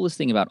 And the coolest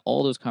thing about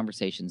all those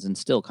conversations, and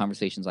still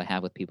conversations I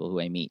have with people who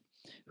I meet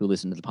who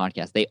listen to the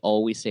podcast, they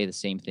always say the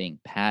same thing: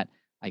 Pat,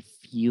 I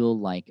feel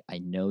like I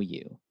know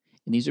you.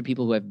 And these are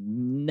people who I've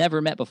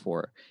never met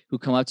before, who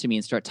come up to me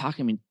and start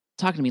talking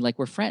to me like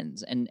we're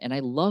friends. And I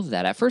love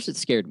that. At first, it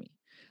scared me.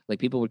 Like,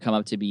 people would come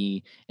up to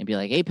me and be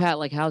like, hey, Pat,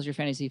 like, how's your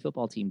fantasy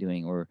football team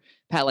doing? Or,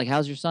 Pat, like,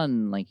 how's your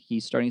son? Like,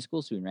 he's starting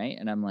school soon, right?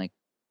 And I'm like,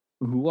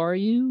 who are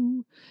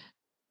you?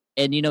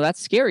 And, that's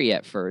scary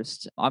at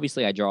first.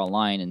 Obviously, I draw a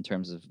line in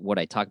terms of what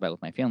I talk about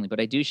with my family, but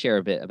I do share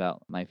a bit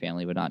about my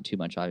family, but not too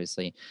much,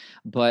 obviously.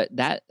 But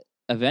that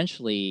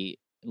eventually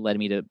led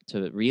me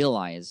to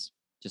realize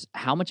just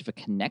how much of a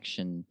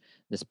connection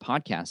this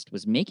podcast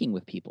was making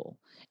with people.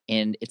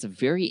 And it's a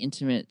very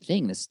intimate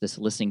thing, this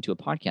listening to a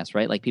podcast,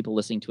 right? Like people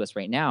listening to us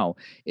right now,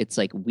 it's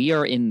like we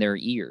are in their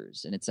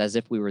ears, and it's as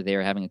if we were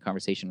there having a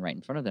conversation right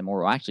in front of them,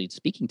 or actually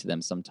speaking to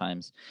them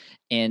sometimes.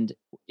 And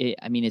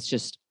it's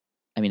just,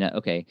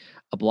 okay,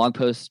 a blog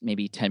post,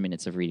 maybe 10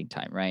 minutes of reading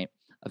time, right?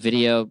 A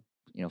video,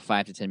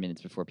 5 to 10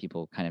 minutes before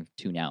people kind of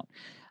tune out.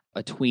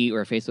 A tweet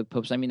or a Facebook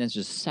post, that's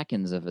just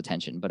seconds of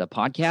attention. But a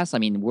podcast,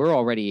 we're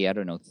already,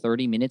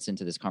 30 minutes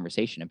into this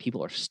conversation, and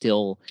people are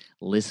still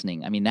listening.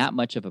 That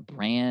much of a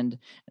brand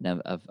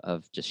and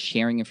of just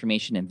sharing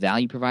information and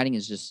value providing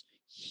is just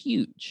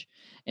huge.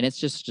 And it's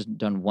just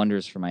done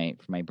wonders for my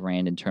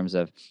brand in terms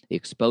of the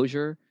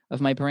exposure of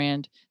my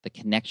brand, the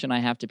connection I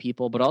have to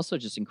people, but also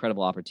just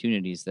incredible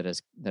opportunities that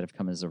have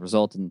come as a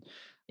result, and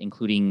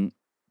including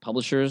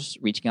publishers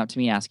reaching out to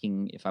me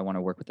asking if I want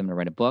to work with them to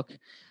write a book.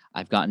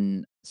 I've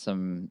gotten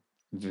some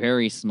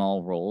very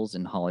small roles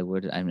in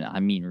Hollywood.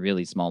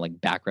 Really small,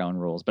 like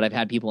background roles. But I've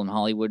had people in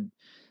Hollywood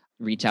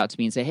reach out to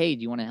me and say, hey,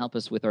 do you want to help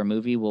us with our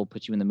movie? We'll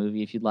put you in the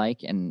movie if you'd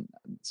like. And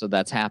so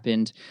that's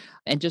happened.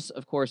 And just,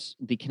 of course,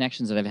 the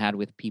connections that I've had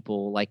with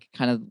people, like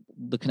kind of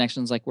the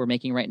connections like we're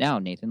making right now,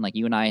 Nathan. Like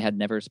you and I had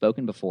never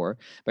spoken before,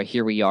 but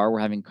here we are.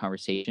 We're having a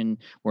conversation.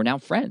 We're now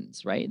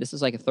friends, right? This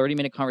is like a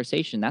 30-minute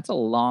conversation. That's a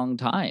long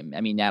time.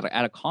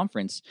 At a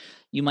conference,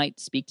 you might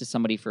speak to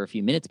somebody for a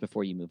few minutes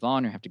before you move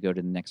on or have to go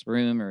to the next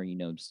room or,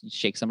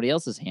 shake somebody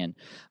else's hand.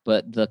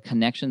 But the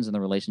connections and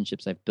the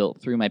relationships I've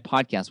built through my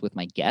podcast with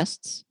my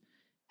guests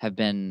have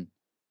been,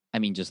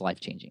 just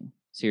life-changing.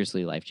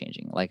 Seriously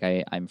life-changing. Like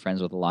I'm friends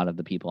with a lot of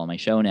the people on my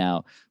show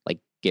now, like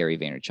Gary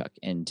Vaynerchuk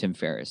and Tim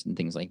Ferriss and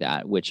things like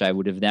that, which I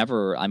would have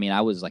never,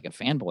 I was like a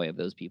fanboy of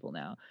those people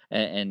now.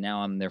 And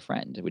now I'm their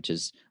friend, which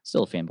is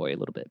still a fanboy a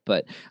little bit.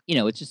 But,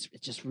 it's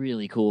just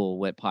really cool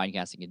what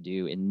podcasting can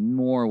do in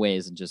more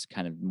ways than just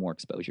kind of more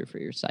exposure for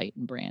your site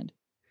and brand.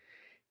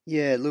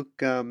 Yeah, look,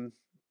 the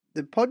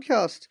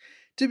podcast,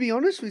 to be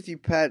honest with you,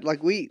 Pat,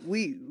 like we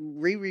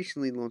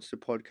recently launched a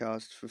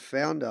podcast for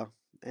Founder,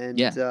 and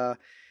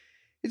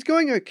it's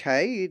going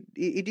okay.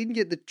 It didn't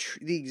get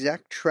the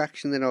exact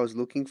traction that I was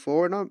looking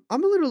for, and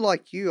I'm a little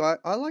like you.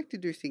 I like to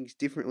do things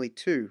differently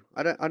too.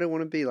 I don't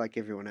want to be like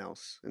everyone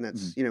else, and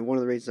that's one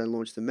of the reasons I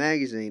launched the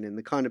magazine. And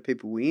the kind of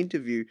people we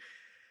interview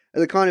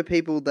are the kind of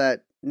people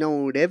that no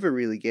one would ever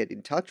really get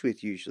in touch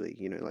with usually.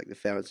 Like the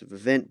founders of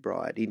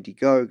Eventbrite,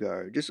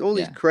 Indiegogo, just all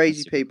these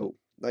crazy people,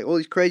 like all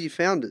these crazy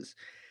founders.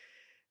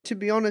 To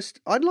be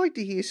honest, I'd like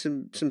to hear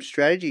some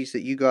strategies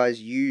that you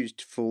guys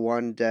used for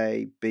One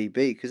Day BB,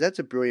 because that's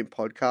a brilliant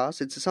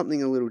podcast. It's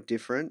something a little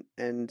different.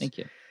 And thank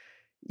you.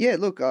 Yeah,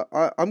 look,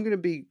 I'm going to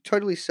be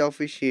totally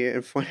selfish here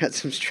and find out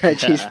some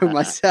strategies for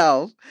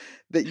myself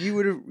that you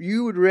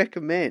would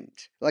recommend.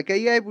 Like, are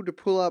you able to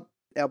pull up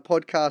our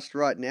podcast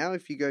right now?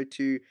 If you go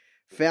to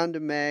Founder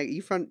Mag,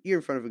 you're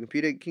in front of a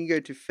computer. Can you go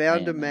to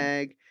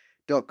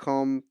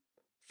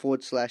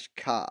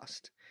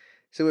foundermag.com/cast?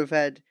 So we've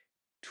had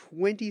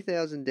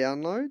 20,000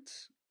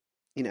 downloads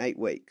in 8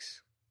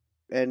 weeks.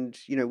 And,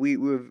 we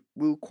were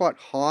quite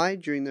high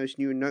during those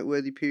new and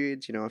noteworthy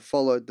periods. I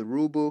followed the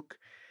rule book.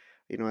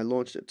 I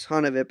launched a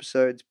ton of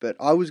episodes, but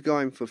I was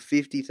going for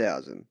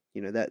 50,000.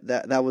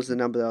 That was the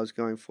number that I was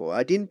going for.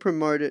 I didn't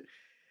promote it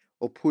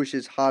or push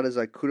as hard as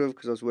I could have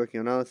because I was working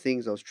on other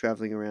things. I was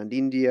traveling around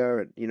India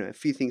and, a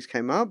few things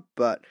came up.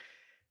 But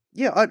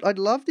yeah, I'd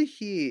love to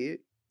hear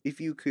if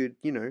you could,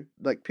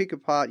 like pick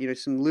apart,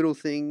 some little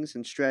things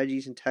and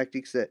strategies and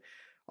tactics that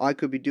I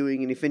could be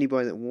doing. And if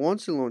anybody that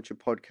wants to launch a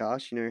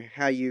podcast,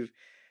 how you've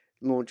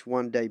launched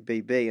One Day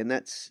BB. And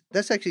that's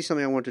actually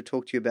something I want to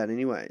talk to you about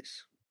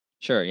anyways.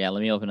 Sure. Yeah.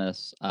 Let me open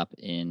us up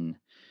in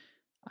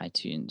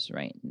iTunes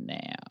right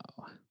now.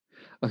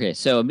 Okay.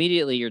 So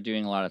immediately you're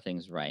doing a lot of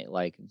things right.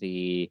 Like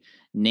the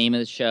name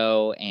of the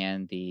show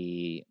and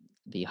the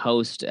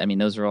host.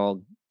 Those are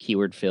all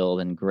keyword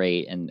filled and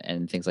great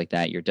and things like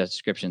that. Your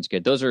description's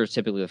good. Those are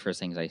typically the first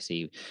things I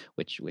see,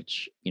 which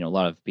a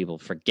lot of people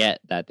forget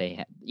that they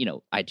have,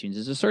 iTunes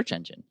is a search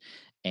engine.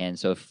 And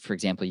so if, for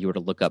example, you were to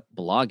look up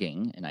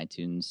blogging in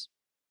iTunes,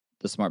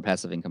 the Smart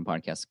Passive Income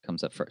Podcast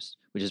comes up first,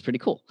 which is pretty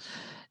cool.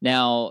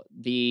 Now,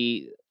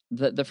 the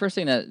first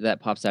thing that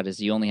pops out is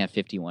you only have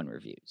 51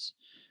 reviews.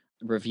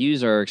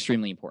 Reviews are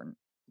extremely important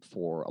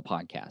for a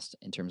podcast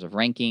in terms of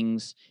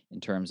rankings,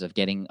 in terms of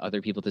getting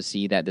other people to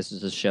see that this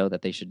is a show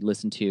that they should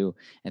listen to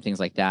and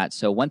things like that.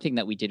 So one thing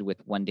that we did with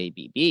One Day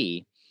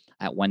BB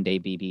at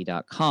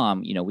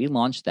onedaybb.com, we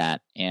launched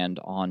that, and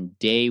on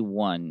day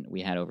one,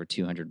 we had over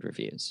 200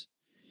 reviews.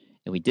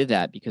 And we did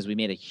that because we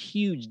made a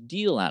huge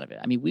deal out of it.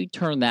 We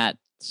turned that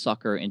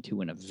sucker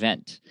into an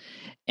event,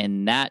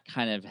 and that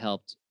kind of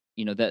helped,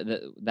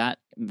 that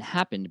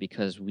happened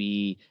because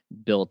we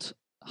built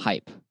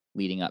hype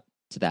leading up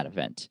to that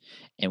event.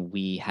 And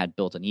we had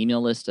built an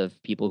email list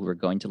of people who were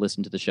going to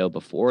listen to the show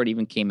before it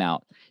even came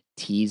out,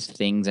 teased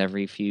things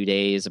every few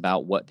days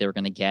about what they were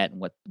going to get and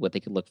what they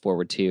could look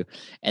forward to.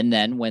 And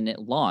then when it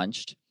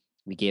launched,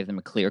 we gave them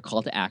a clear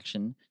call to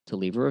action to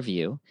leave a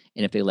review.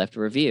 And if they left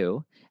a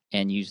review,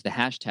 and used the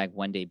hashtag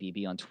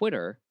OneDayBB on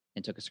Twitter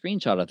and took a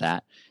screenshot of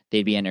that,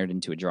 they'd be entered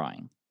into a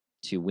drawing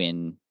to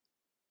win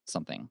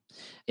something.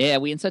 Yeah,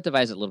 we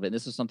incentivize it a little bit.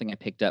 This is something I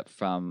picked up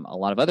from a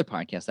lot of other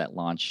podcasts that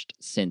launched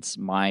since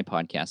my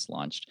podcast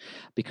launched,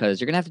 because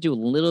you're going to have to do a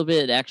little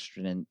bit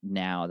extra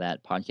now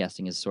that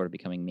podcasting is sort of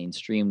becoming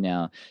mainstream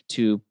now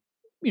to,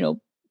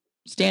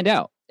 stand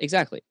out.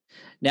 Exactly.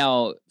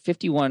 Now,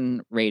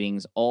 51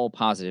 ratings, all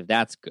positive.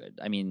 That's good.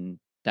 I mean,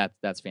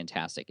 that's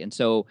fantastic. And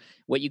so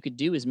what you could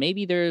do is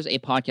maybe there's a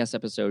podcast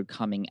episode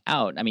coming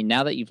out. I mean,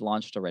 now that you've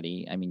launched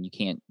already, I mean, you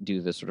can't do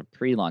the sort of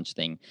pre-launch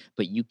thing,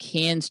 but you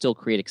can still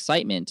create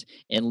excitement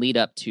and lead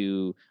up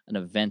to an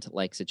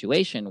event-like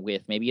situation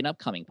with maybe an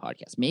upcoming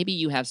podcast. Maybe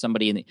you have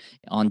somebody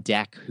on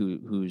deck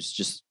who's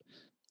just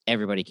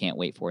everybody can't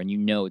wait for, and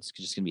it's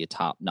just going to be a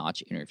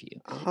top-notch interview.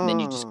 And then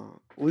you just,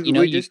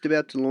 we're just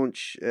about to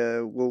launch.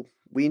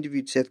 We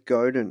interviewed Seth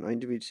Godin. I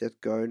interviewed Seth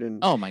Godin.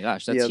 Oh my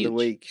gosh, that's the other huge.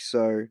 week.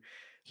 So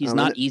he's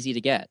not easy to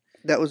get.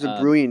 That was a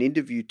brilliant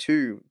interview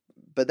too.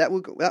 But that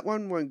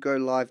one won't go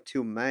live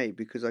till May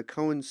because I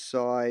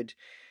coincide.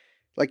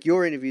 Like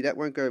your interview, that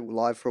won't go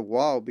live for a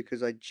while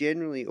because I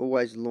generally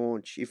always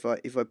launch if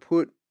I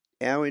put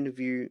our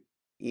interview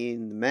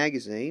in the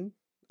magazine.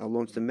 I'll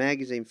launch the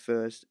magazine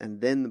first and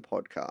then the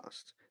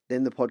podcast.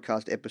 Then the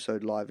podcast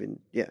episode live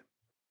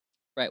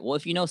Right. Well,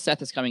 if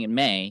Seth is coming in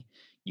May,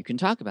 you can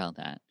talk about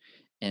that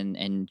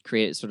and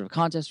create sort of a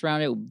contest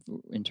around it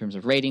in terms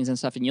of ratings and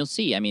stuff. And you'll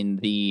see, I mean,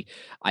 the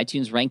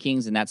iTunes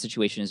rankings in that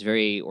situation is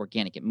very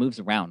organic. It moves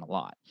around a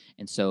lot.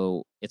 And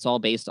so it's all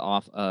based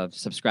off of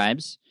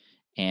subscribes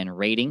and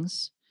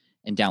ratings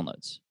and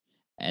downloads.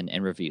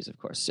 And reviews, of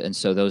course. And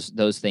so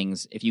those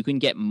things, if you can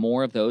get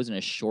more of those in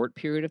a short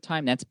period of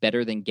time, that's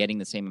better than getting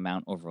the same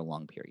amount over a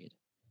long period.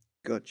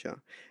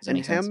 Gotcha.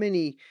 And how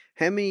many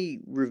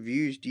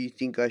reviews do you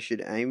think I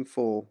should aim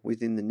for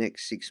within the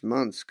next 6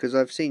 months? Because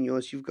I've seen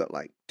yours, you've got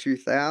like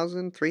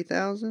 2,000,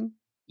 3,000?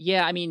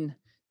 Yeah, I mean,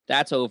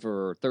 that's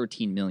over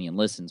 13 million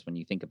listens when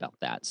you think about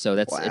that. So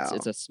that's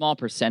it's a small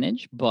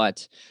percentage,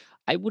 but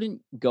I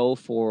wouldn't go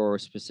for a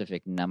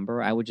specific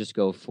number. I would just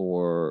go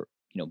for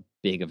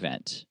big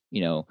event,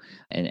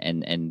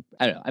 and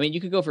I don't know. I mean, you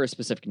could go for a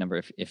specific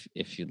number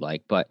if you'd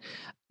like, but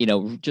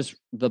just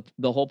the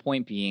whole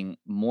point being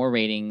more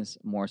ratings,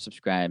 more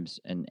subscribes,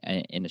 and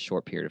in a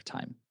short period of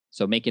time.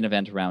 So make an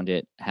event around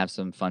it, have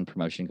some fun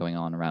promotion going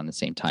on around the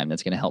same time.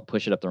 That's going to help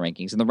push it up the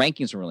rankings, and the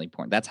rankings are really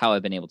important. That's how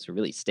I've been able to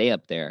really stay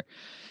up there.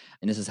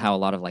 And this is how a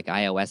lot of like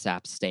iOS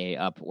apps stay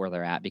up where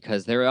they're at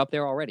because they're up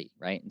there already,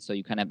 right? And so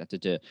you kind of have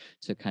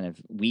to kind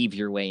of weave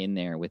your way in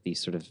there with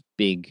these sort of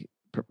big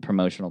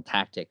promotional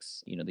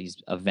tactics, these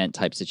event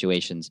type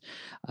situations,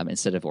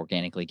 instead of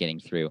organically getting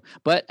through.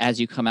 But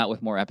as you come out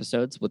with more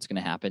episodes, what's going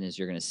to happen is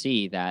you're going to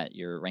see that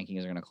your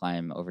rankings are going to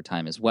climb over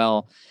time as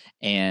well.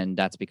 And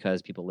that's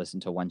because people listen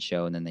to one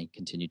show and then they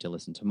continue to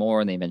listen to more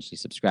and they eventually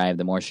subscribe.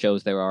 The more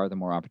shows there are, the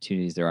more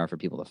opportunities there are for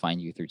people to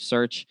find you through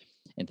search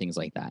and things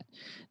like that.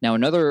 Now,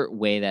 another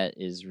way that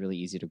is really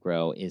easy to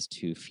grow is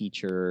to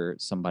feature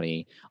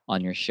somebody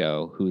on your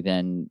show who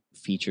then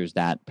features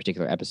that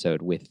particular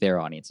episode with their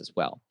audience as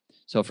well.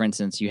 So, for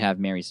instance, you have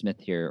Mari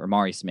Smith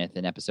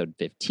in episode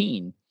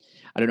 15.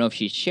 I don't know if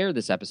she shared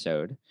this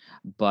episode,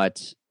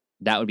 but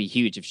that would be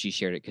huge if she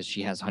shared it because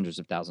she has hundreds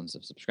of thousands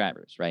of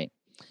subscribers, right?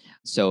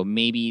 So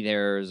maybe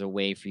there's a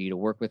way for you to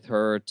work with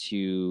her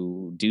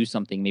to do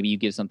something. Maybe you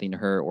give something to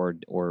her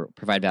or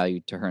provide value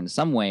to her in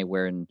some way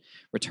where in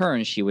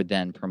return she would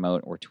then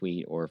promote or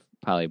tweet, or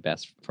probably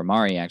best for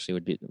Mari actually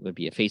would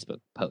be a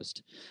Facebook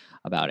post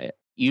about it.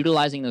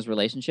 Utilizing those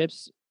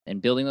relationships and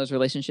building those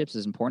relationships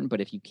is important, but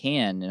if you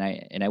can,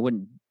 and I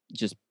wouldn't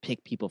just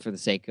pick people for the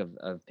sake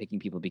of picking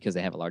people because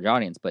they have a large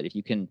audience, but if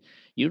you can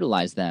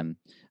utilize them,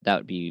 that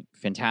would be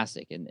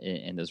fantastic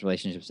in those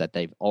relationships that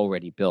they've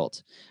already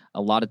built.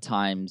 A lot of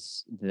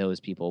times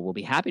those people will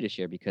be happy to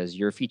share because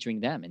you're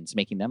featuring them and it's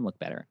making them look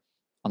better.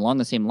 Along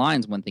the same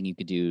lines, one thing you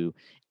could do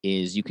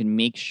is you can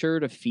make sure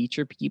to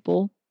feature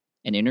people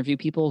and interview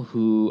people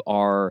who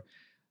are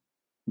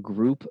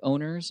group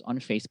owners on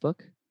Facebook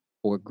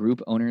or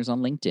group owners on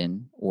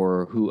LinkedIn,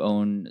 or who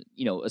own,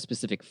 a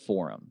specific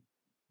forum.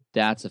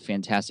 That's a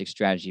fantastic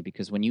strategy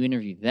because when you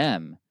interview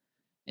them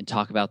and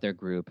talk about their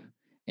group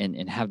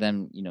and have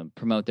them,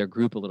 promote their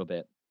group a little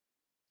bit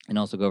and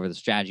also go over the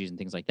strategies and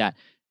things like that,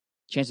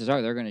 chances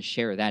are they're going to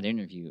share that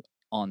interview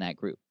on that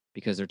group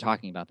because they're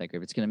talking about that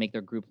group. It's going to make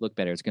their group look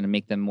better. It's going to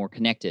make them more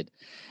connected.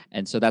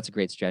 And so that's a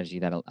great strategy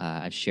that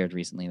I've shared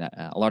recently that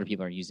a lot of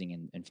people are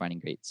using and finding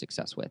great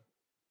success with.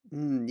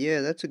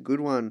 Yeah, that's a good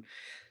one.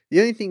 The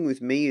only thing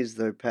with me is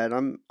though, Pat,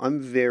 I'm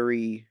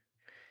very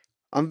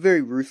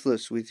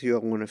ruthless with who I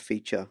want to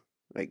feature.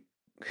 Like,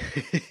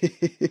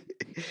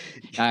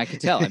 I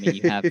could tell. I mean,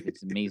 you have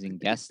these amazing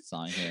guests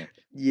on here.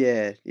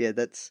 Yeah,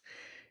 it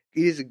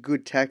is a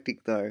good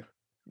tactic though.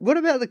 What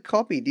about the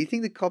copy? Do you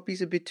think the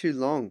copy's a bit too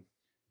long?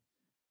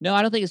 No,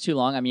 I don't think it's too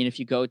long. I mean, if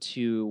you go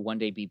to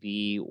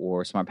OneDayBB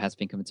or Smart Passive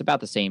Income, it's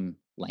about the same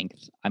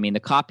length. I mean, the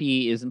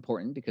copy is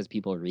important because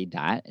people read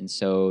that. And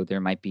so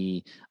there might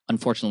be,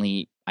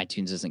 unfortunately,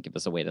 iTunes doesn't give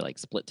us a way to like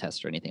split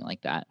test or anything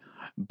like that.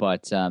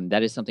 But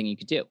that is something you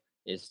could do,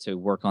 is to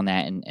work on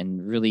that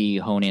and really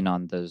hone in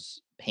on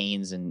those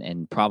pains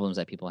and problems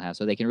that people have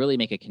so they can really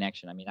make a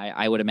connection. I mean,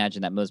 I would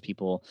imagine that most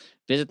people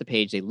visit the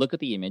page, they look at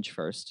the image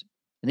first,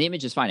 and the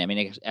image is fine. I mean,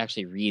 it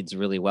actually reads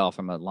really well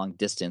from a long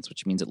distance,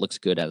 which means it looks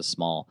good as a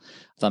small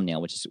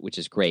thumbnail, which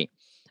is great.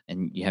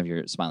 And you have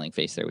your smiling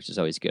face there, which is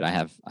always good. I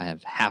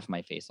have half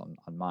my face on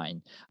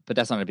mine, but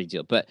that's not a big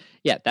deal. But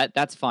yeah,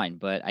 that's fine.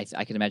 But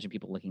I can imagine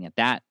people looking at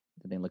that,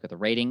 then they look at the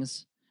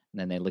ratings, and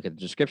then they look at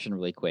the description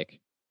really quick.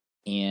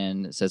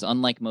 And it says,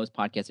 unlike most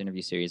podcast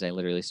interview series, I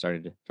literally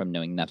started from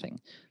knowing nothing.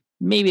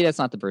 Maybe that's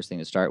not the first thing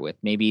to start with.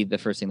 Maybe the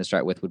first thing to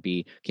start with would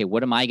be, okay,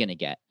 what am I going to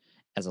get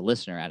as a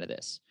listener out of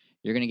this?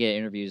 You're going to get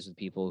interviews with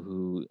people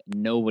who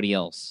nobody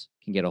else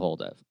can get a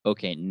hold of.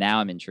 Okay, now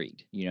I'm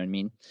intrigued. You know what I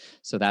mean?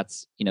 So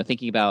that's,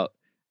 thinking about,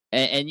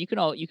 and you can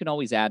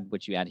always add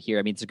what you add here.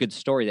 I mean, it's a good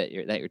story that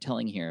you're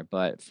telling here,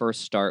 but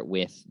first start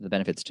with the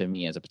benefits to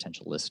me as a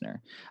potential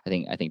listener. I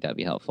think that'd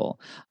be helpful.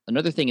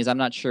 Another thing is, I'm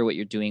not sure what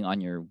you're doing on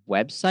your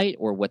website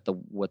or what the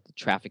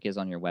traffic is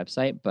on your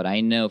website, but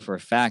I know for a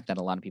fact that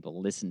a lot of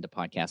people listen to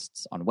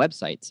podcasts on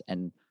websites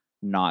and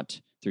not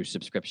through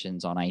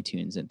subscriptions on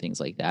iTunes and things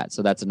like that.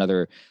 So that's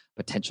another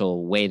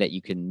potential way that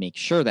you can make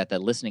sure that the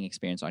listening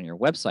experience on your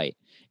website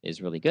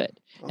is really good.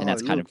 And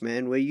that's kind of,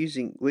 man, we're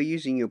using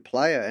your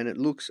player and it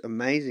looks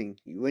amazing.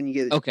 When you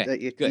get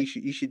good.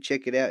 You should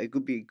check it out. It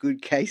could be a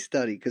good case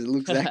study because it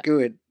looks that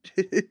good.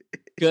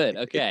 Good.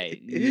 Okay.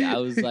 Yeah, I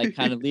was like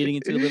kind of leading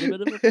into a little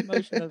bit of a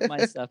promotion of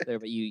my stuff there,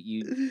 but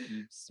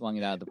you swung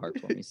it out of the park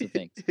for me. So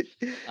thanks.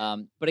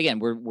 But again,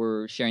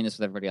 we're sharing this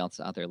with everybody else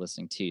out there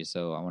listening too.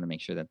 So I want to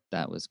make sure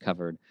that was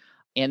covered.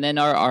 And then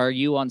are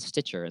you on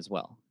Stitcher as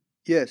well?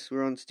 Yes,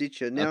 we're on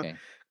Stitcher. Now,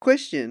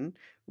 question,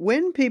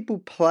 when people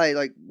play,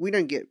 like we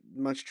don't get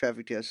much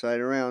traffic to our site,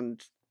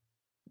 around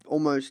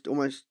almost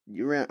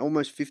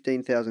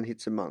 15,000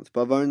 hits a month,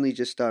 but I've only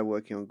just started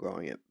working on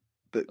growing it.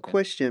 But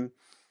question,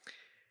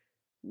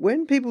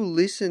 when people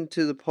listen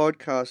to the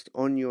podcast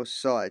on your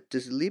site,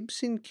 does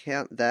Libsyn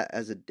count that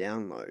as a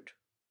download?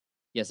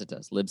 Yes, it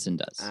does. Libsyn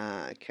does.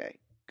 Ah, okay.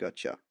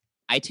 Gotcha.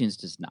 iTunes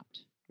does not.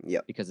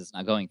 Yep. Because it's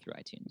not going through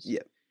iTunes.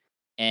 Yep.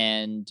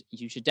 And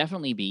you should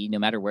definitely be, no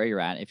matter where you're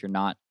at, if you're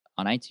not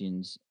on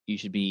iTunes, you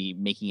should be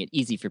making it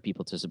easy for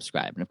people to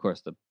subscribe. And of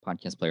course, the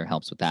podcast player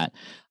helps with that.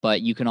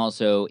 But you can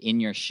also, in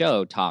your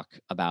show, talk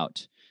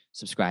about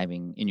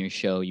subscribing. In your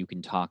show, you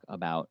can talk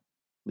about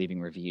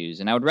leaving reviews.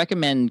 And I would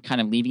recommend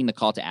kind of leaving the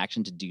call to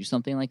action to do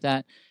something like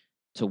that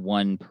to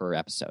one per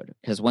episode.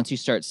 Because once you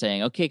start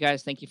saying, okay,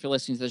 guys, thank you for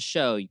listening to the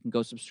show, you can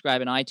go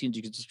subscribe on iTunes,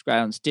 you can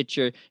subscribe on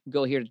Stitcher, you can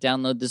go here to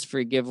download this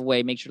free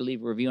giveaway, make sure to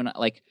leave a review. And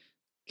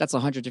that's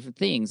 100 different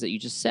things that you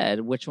just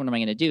said. Which one am I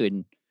going to do?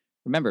 And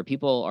remember,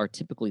 people are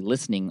typically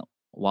listening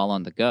while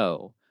on the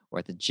go or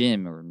at the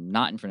gym or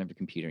not in front of a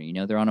computer.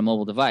 They're on a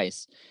mobile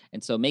device.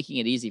 And so making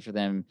it easy for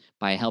them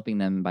by helping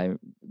them by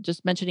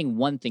just mentioning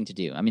one thing to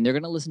do. I mean, they're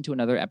going to listen to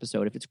another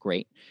episode if it's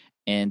great,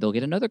 and they'll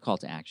get another call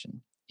to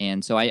action.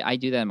 And so I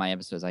do that in my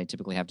episodes. I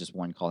typically have just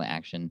one call to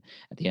action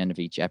at the end of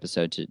each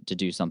episode to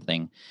do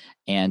something.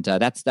 And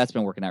that's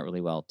been working out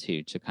really well,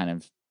 too, to kind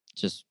of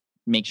just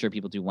make sure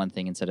people do one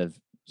thing instead of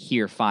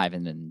hear 5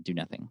 and then do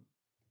nothing.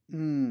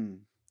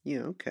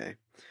 Yeah, okay.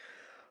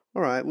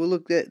 All right. Well,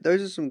 look,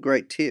 those are some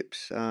great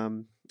tips.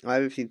 I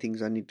have a few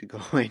things I need to go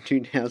away and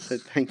do now, so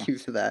thank you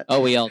for that. Oh,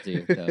 we all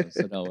do, though,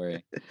 so don't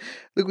worry.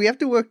 Look, we have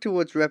to work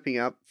towards wrapping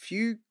up.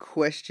 Few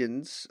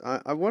questions.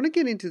 I want to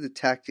get into the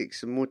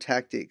tactics, some more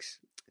tactics.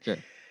 Sure.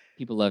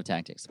 People love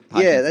tactics.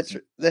 Yeah,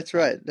 that's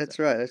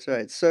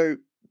right. So,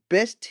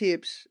 best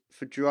tips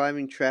for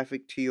driving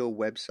traffic to your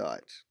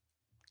website.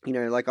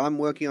 Like I'm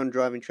working on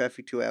driving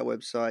traffic to our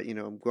website.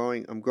 I'm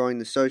growing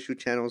the social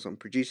channels. I'm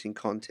producing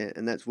content,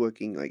 and that's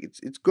working. Like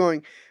it's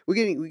growing. We're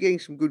getting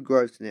some good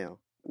growth now.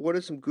 What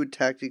are some good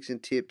tactics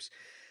and tips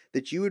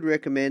that you would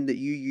recommend that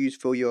you use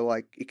for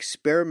your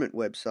experiment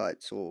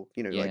websites or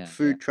like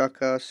food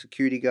trucker,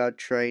 security guard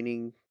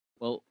training?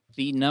 Well,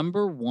 the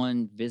number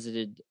one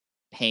visited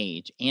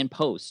page and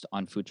post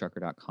on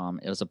foodtrucker.com,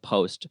 it was a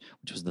post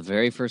which was the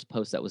very first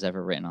post that was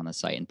ever written on the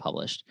site and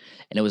published,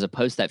 and it was a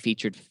post that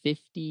featured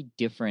 50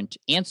 different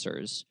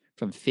answers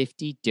from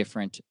 50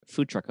 different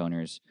food truck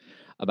owners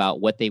about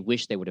what they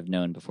wish they would have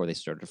known before they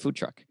started a food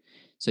truck.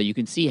 So you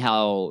can see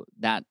how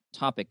that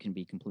topic can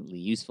be completely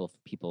useful for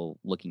people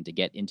looking to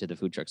get into the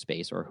food truck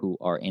space or who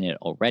are in it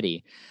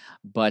already.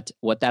 But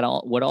what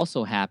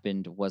also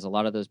happened was a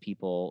lot of those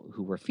people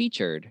who were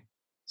featured,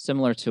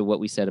 similar to what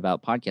we said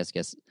about podcast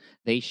guests,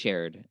 they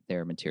shared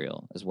their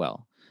material as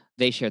well.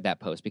 They shared that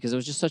post because it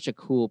was just such a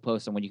cool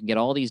post. And when you can get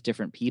all these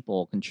different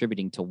people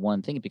contributing to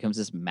one thing, it becomes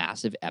this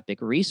massive,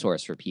 epic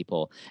resource for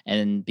people.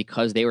 And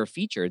because they were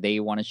featured, they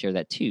want to share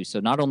that too. So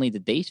not only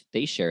did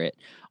they share it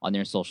on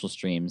their social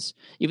streams,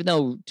 even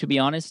though, to be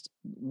honest,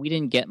 we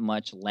didn't get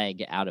much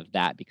leg out of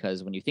that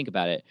because when you think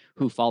about it,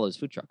 who follows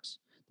food trucks?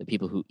 the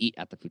people who eat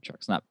at the food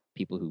trucks, not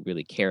people who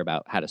really care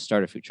about how to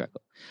start a food truck.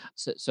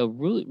 So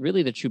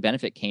really the true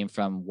benefit came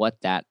from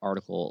what that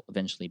article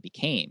eventually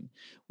became,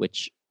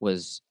 which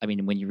was, I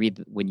mean, when you read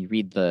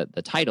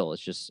the title, it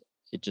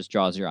just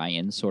draws your eye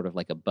in, sort of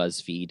like a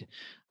BuzzFeed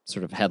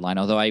sort of headline.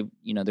 Although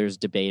there's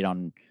debate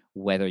on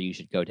whether you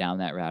should go down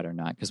that route or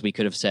not, because we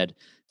could have said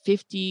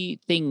 50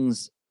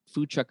 things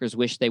food truckers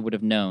wish they would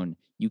have known.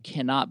 You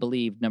cannot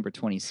believe number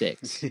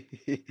 26.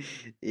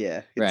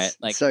 Yeah. Right.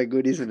 Like, so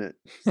good, isn't it?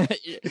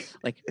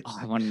 Like, oh,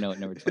 I want to know what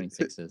number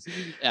 26 is.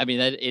 I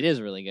mean, it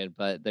is really good,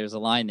 but there's a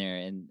line there,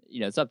 and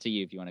it's up to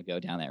you if you want to go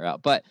down that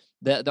route. But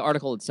the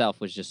article itself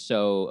was just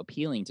so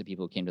appealing to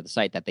people who came to the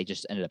site that they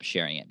just ended up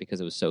sharing it because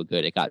it was so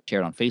good. It got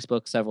shared on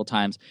Facebook several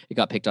times. It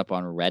got picked up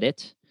on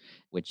Reddit,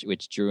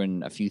 which drew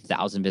in a few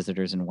thousand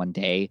visitors in one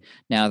day.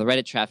 Now, the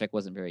Reddit traffic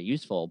wasn't very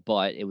useful,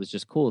 but it was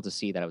just cool to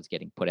see that it was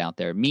getting put out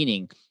there,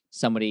 meaning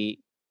somebody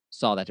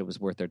saw that it was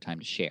worth their time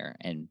to share,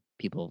 and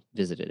people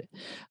visited it.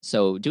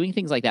 So doing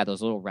things like that,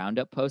 those little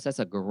roundup posts, that's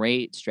a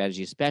great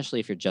strategy,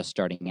 especially if you're just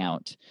starting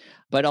out.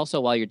 But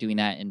also while you're doing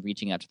that and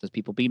reaching out to those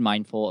people, be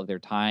mindful of their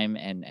time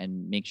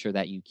and make sure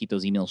that you keep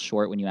those emails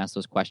short when you ask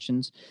those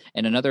questions.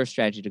 And another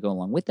strategy to go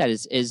along with that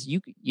is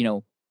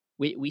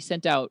we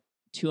sent out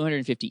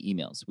 250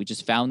 emails. We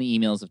just found the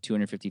emails of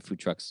 250 food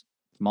trucks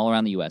from all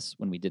around the US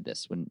when we did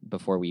this,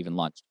 before we even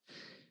launched.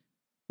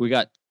 We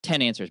got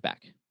 10 answers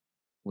back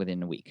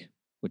within a week,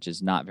 which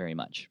is not very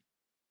much.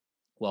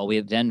 Well, we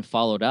then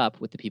followed up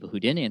with the people who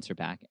didn't answer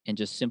back and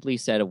just simply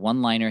said a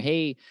one-liner,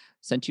 hey,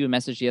 sent you a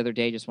message the other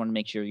day, just want to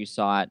make sure you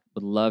saw it.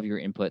 Would love your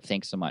input.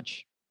 Thanks so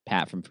much.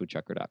 Pat from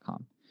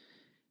foodtrucker.com.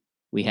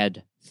 We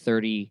had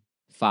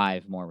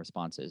 35 more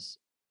responses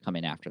come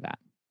in after that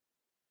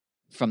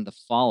from the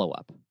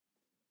follow-up.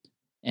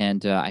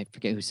 And I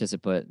forget who says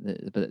it, but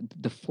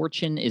the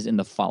fortune is in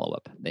the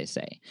follow-up, they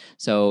say.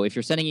 So if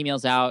you're sending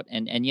emails out,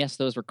 and yes,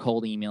 those were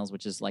cold emails,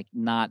 which is like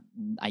not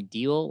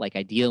ideal. Like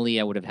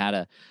ideally, I would have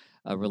had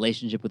a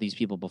relationship with these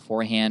people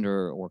beforehand,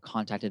 or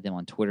contacted them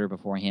on Twitter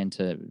beforehand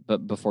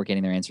before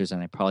getting their answers,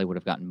 and I probably would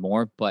have gotten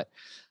more. But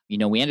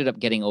we ended up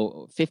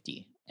getting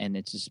 50, and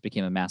it just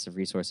became a massive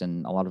resource.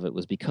 And a lot of it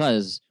was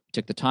because we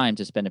took the time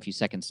to spend a few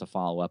seconds to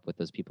follow up with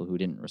those people who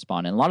didn't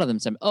respond. And a lot of them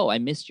said, oh, I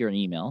missed your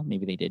email.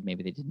 Maybe they did,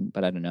 maybe they didn't,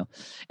 but I don't know.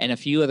 And a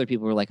few other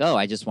people were like, oh,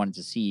 I just wanted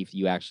to see if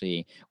you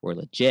actually were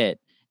legit.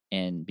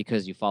 And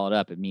because you followed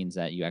up, it means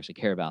that you actually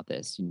care about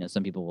this.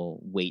 Some people will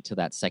wait till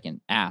that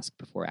second ask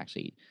before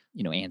actually,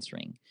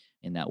 answering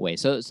in that way.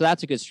 So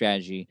that's a good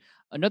strategy.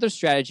 Another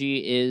strategy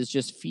is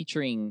just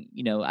featuring,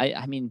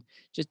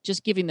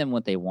 just giving them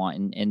what they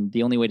want. And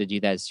the only way to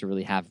do that is to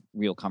really have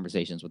real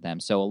conversations with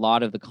them. So a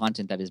lot of the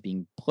content that is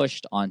being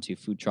pushed onto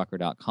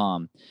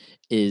foodtrucker.com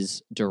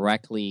is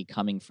directly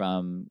coming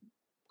from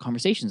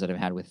conversations that I've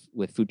had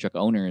with food truck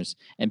owners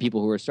and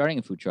people who are starting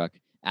a food truck,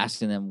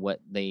 asking them what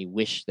they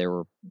wish there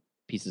were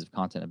pieces of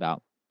content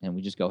about. And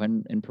we just go ahead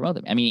and promote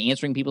them. I mean,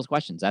 answering people's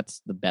questions,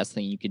 that's the best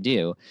thing you could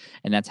do.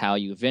 And that's how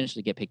you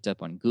eventually get picked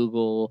up on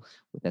Google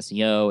with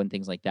SEO and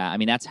things like that. I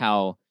mean, that's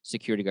how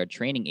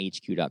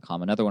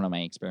SecurityGuardTrainingHQ.com, another one of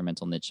my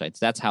experimental niche sites,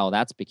 that's how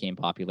that's became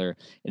popular.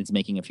 And it's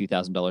making a few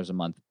 $1,000s a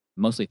month,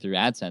 mostly through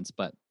AdSense.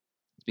 But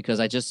it's because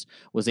I just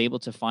was able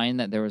to find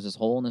that there was this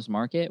hole in this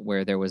market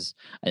where there was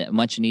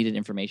much needed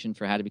information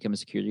for how to become a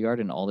security guard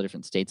in all the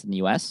different states in the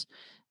U.S.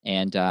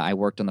 And I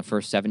worked on the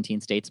first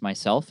 17 states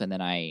myself, and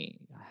then I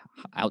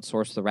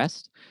outsourced the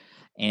rest.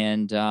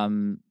 And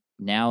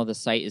now the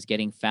site is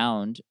getting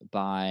found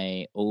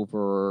by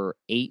over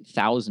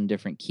 8,000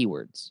 different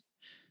keywords.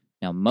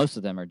 Now, most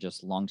of them are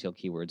just long tail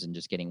keywords and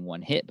just getting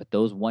one hit, but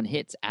those one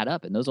hits add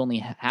up, and those only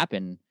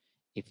happen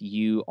if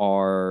you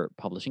are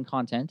publishing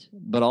content,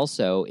 but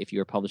also if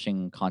you're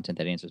publishing content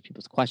that answers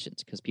people's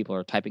questions, because people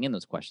are typing in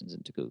those questions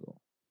into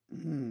Google.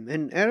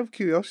 And out of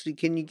curiosity,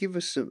 can you give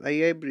us are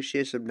you able to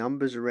share some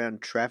numbers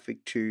around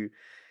traffic to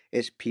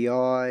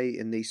SPI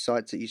and these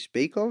sites that you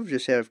speak of,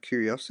 just out of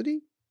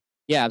curiosity?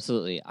 Yeah,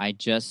 absolutely. I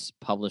just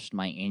published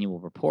my annual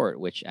report,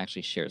 which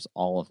actually shares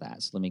all of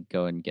that. So let me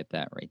go and get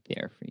that right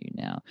there for you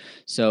now.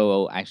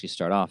 So I actually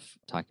start off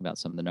talking about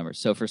some of the numbers.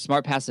 So for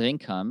Smart Passive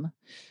Income,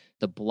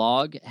 the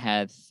blog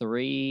had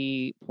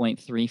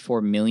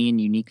 3.34 million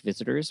unique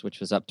visitors, which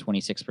was up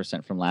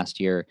 26% from last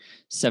year,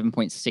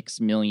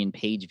 7.6 million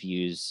page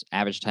views,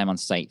 average time on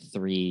site,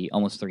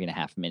 almost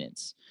 3.5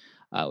 minutes,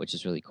 which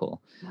is really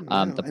cool.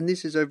 Wow. And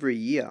this is over a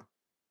year?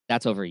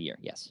 That's over a year,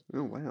 yes.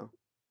 Oh, wow.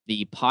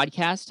 The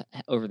podcast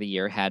over the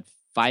year had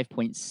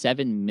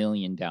 5.7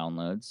 million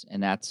downloads,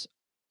 and that's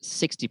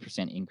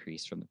 60%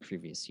 increase from the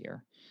previous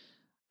year.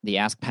 The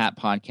Ask Pat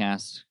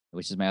podcast,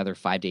 which is my other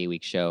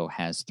 5-day-a-week show,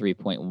 has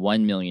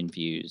 3.1 million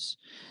views.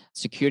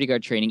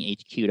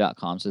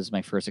 SecurityGuardTrainingHQ.com, so this is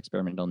my first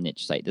experimental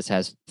niche site. This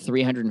has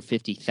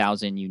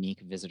 350,000 unique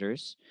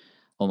visitors,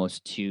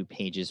 almost 2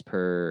 pages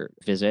per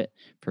visit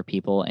for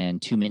people,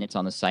 and 2 minutes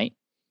on the site.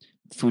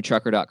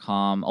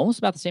 Foodtrucker.com, almost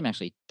about the same,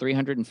 actually,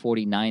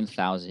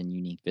 349,000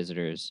 unique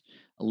visitors,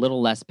 a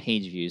little less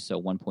page views,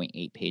 so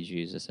 1.8 page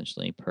views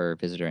essentially per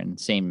visitor, and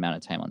same amount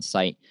of time on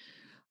site.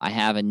 I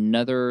have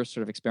another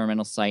sort of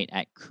experimental site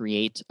at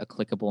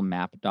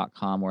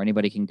createaclickablemap.com where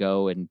anybody can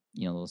go and,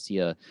 they'll see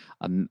a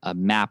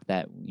map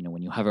that,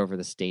 when you hover over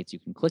the states, you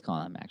can click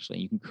on them, actually.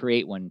 You can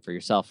create one for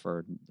yourself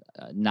for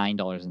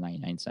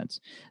 $9.99.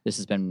 This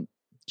has been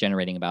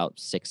generating about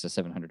 $600 to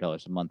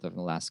 $700 a month over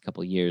the last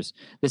couple of years.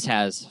 This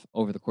has,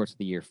 over the course of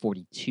the year,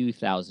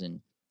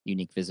 42,000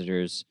 unique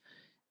visitors.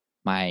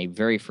 My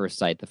very first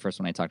site, the first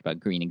one I talked about,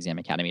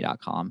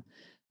 greenexamacademy.com,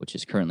 which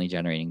is currently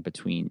generating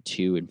between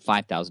 $2,000 and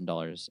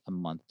 $5,000 a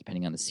month,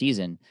 depending on the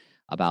season,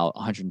 about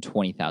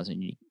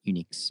 120,000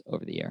 uniques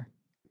over the year.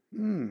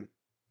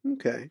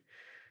 Okay.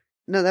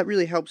 No, that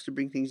really helps to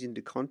bring things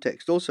into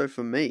context, also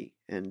for me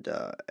and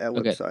our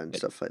website and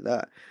stuff like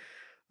that.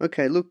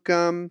 Okay, look,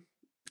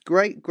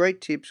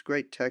 great tips,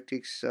 great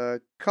tactics.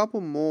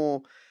 Couple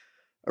more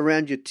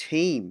around your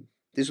team.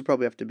 This will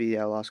probably have to be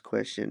our last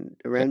question.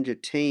 Around your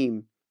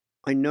team,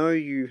 I know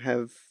you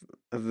have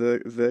a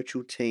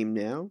virtual team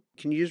now.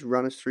 Can you just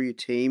run us through your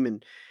team?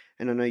 And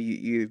I know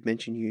you've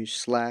mentioned you use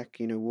Slack.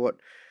 What?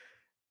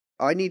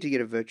 I need to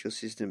get a virtual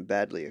assistant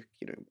badly.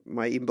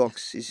 My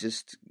inbox is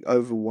just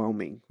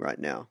overwhelming right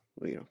now.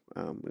 We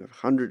have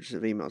hundreds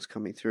of emails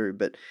coming through.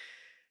 But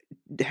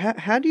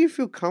how do you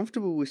feel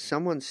comfortable with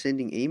someone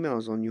sending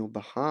emails on your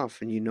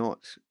behalf and you're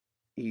not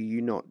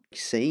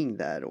seeing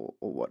that or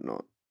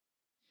whatnot?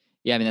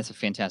 Yeah, I mean, that's a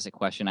fantastic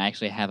question. I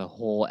actually have a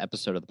whole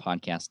episode of the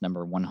podcast,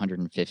 number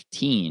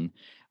 115,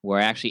 where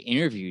I actually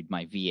interviewed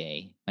my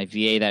VA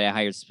that I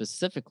hired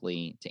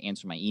specifically to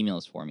answer my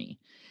emails for me.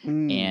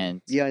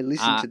 And yeah, I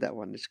listened to that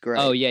one. It's great.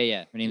 Oh,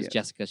 yeah. Her name is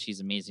Jessica. She's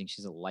amazing.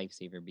 She's a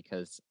lifesaver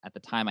because at the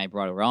time I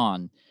brought her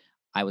on,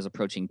 I was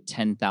approaching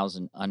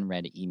 10,000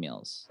 unread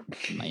emails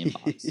in my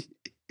inbox.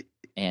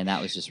 And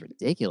that was just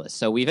ridiculous.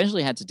 So we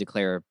eventually had to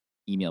declare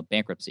email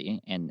bankruptcy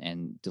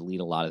and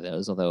delete a lot of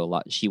those,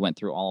 although she went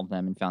through all of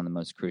them and found the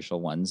most crucial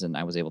ones, and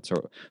I was able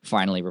to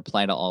finally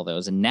reply to all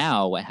those. And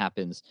now what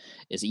happens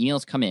is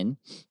emails come in,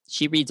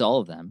 she reads all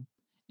of them,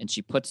 and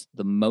she puts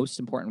the most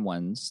important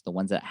ones, the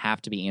ones that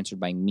have to be answered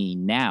by me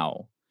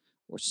now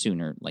or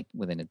sooner, like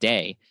within a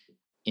day,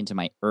 into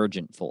my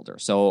urgent folder.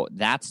 So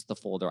that's the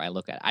folder I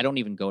look at. I don't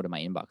even go to my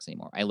inbox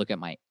anymore. I look at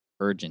my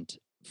urgent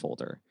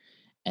folder,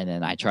 and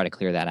then I try to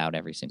clear that out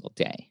every single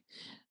day.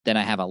 Then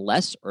I have a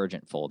less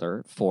urgent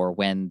folder for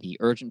when the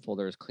urgent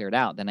folder is cleared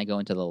out. Then I go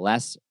into the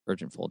less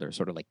urgent folder,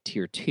 sort of like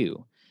tier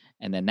 2.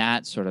 And then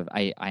that sort of,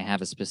 I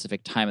have a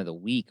specific time of the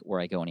week where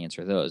I go and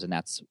answer those. And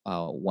that's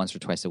once or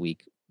twice a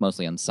week,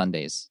 mostly on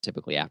Sundays,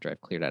 typically after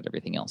I've cleared out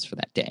everything else for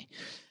that day,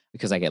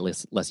 because I get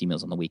less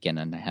emails on the weekend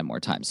and I have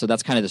more time. So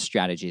that's kind of the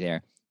strategy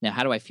there. Now,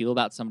 how do I feel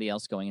about somebody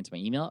else going into my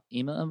email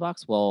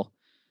inbox? Well,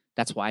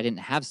 that's why I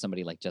didn't have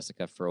somebody like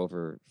Jessica for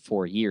over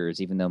 4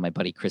 years, even though my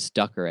buddy Chris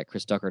Ducker at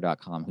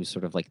chrisducker.com, who's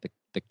sort of like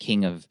the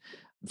king of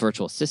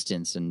virtual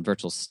assistants and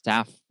virtual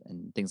staff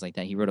and things like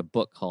that, he wrote a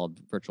book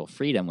called Virtual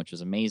Freedom, which was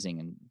amazing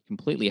and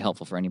completely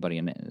helpful for anybody.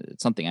 And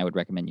it's something I would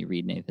recommend you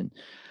read, Nathan.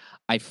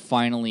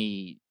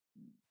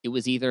 It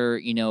was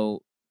either,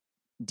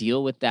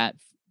 deal with that,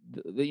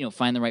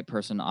 find the right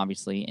person,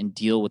 obviously, and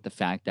deal with the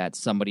fact that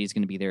somebody's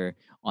going to be there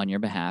on your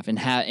behalf and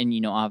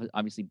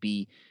obviously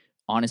be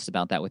honest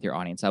about that with your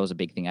audience. That was a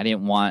big thing. I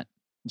didn't want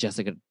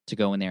Jessica to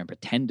go in there and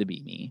pretend to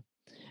be me,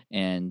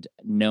 and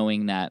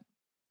knowing that,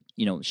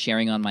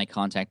 sharing on my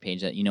contact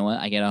page that,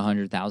 I get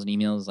 100,000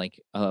 emails like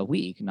a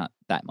week, not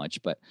that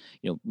much, but,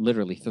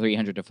 literally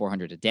 300 to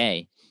 400 a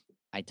day.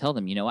 I tell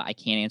them, I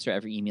can't answer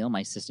every email.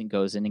 My assistant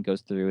goes in and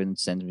goes through and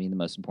sends me the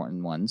most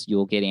important ones.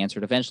 You'll get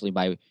answered eventually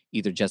by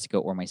either Jessica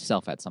or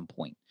myself at some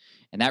point.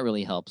 And that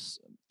really helps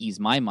ease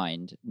my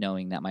mind,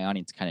 knowing that my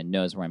audience kind of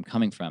knows where I'm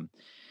coming from.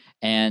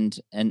 And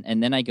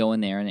then I go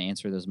in there and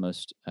answer those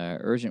most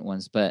urgent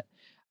ones. But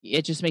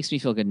it just makes me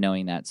feel good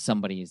knowing that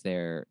somebody is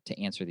there to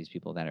answer these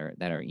people that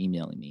are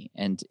emailing me.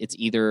 And it's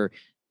either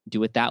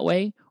do it that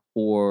way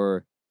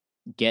or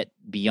get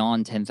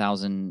beyond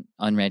 10,000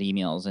 unread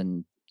emails.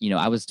 And,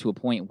 I was to a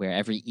point where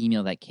every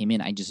email that came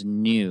in, I just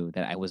knew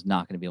that I was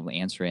not going to be able to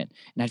answer it.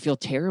 And I'd feel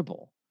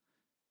terrible.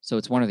 So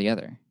it's one or the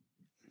other.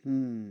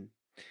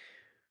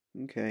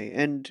 Okay.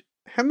 And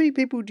how many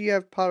people do you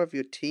have part of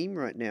your team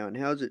right now, and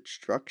how is it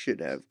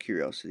structured, out of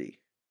curiosity?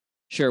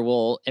 Sure.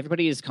 Well,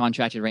 everybody is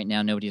contracted right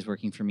now. Nobody's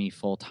working for me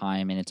full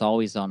time, and it's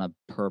always on a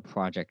per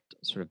project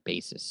sort of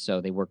basis.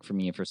 So they work for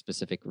me for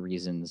specific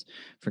reasons.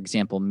 For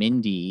example,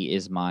 Mindy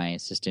is my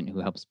assistant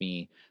who helps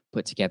me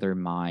put together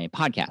my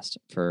podcast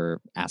for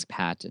Ask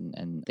Pat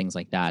and things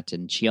like that.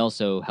 And she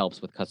also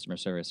helps with customer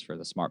service for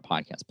the Smart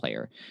Podcast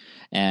Player.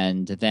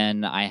 And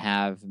then I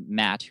have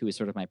Matt, who is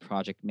sort of my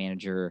project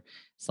manager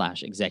 /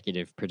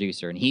 executive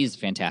producer. And he's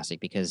fantastic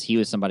because he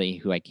was somebody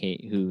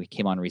who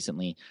came on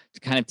recently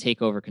to kind of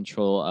take over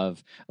control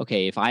of,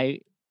 okay, if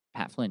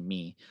Pat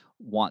Flynn,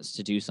 wants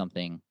to do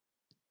something,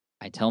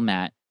 I tell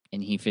Matt,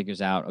 and he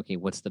figures out, okay,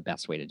 what's the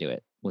best way to do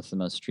it? What's the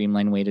most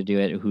streamlined way to do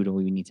it? Who do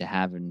we need to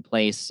have in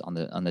place on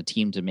the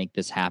team to make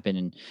this happen?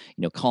 And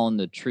call in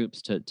the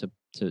troops to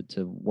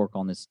work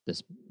on this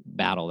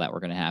battle that we're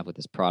going to have with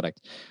this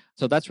product.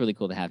 So that's really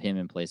cool to have him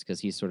in place, because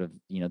he's sort of,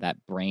 that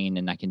brain,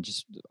 and I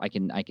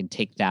can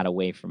take that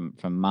away from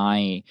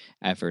my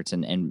efforts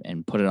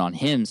and put it on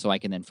him, so I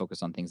can then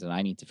focus on things that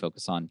I need to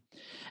focus on.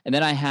 And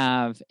then I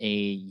have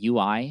a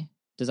UI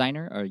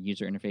designer, or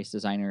user interface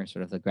designer,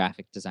 sort of the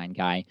graphic design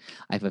guy.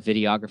 I have a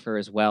videographer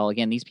as well.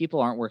 Again, these people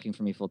aren't working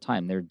for me full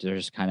time. They're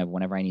just kind of,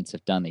 whenever I need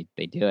stuff done,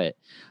 they do it,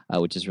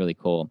 which is really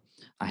cool.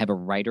 I have a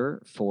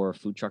writer for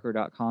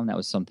foodtrucker.com. That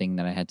was something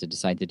that I had to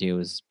decide to do,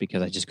 is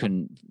because I just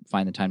couldn't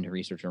find the time to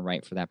research and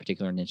write for that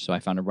particular niche. So I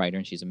found a writer,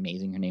 and she's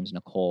amazing. Her name's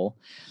Nicole.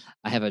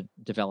 I have a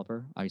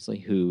developer, obviously,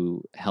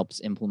 who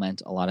helps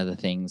implement a lot of the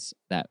things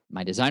that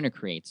my designer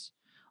creates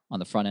on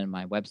the front end of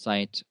my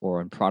website,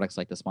 or in products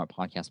like the Smart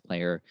Podcast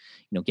Player,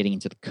 getting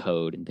into the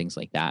code and things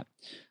like that.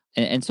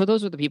 And so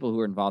those are the people who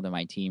are involved in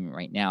my team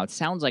right now. It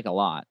sounds like a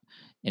lot,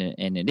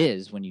 and it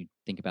is when you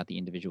think about the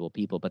individual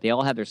people, but they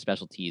all have their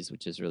specialties,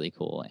 which is really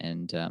cool,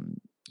 and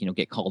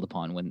get called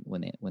upon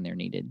when they're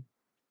needed.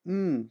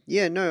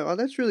 Yeah, no,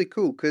 that's really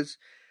cool, because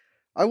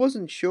I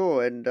wasn't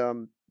sure,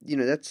 and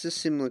that's a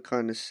similar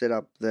kind of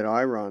setup that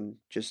I run.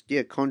 Just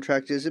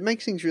contractors. It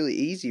makes things really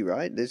easy,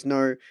 right? There's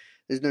no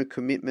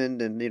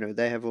commitment, and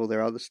they have all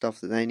their other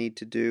stuff that they need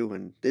to do,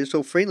 and they're just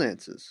all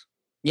freelancers.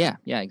 Yeah,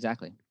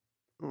 exactly.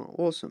 Oh,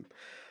 awesome.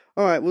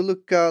 All right, well,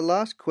 look,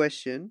 last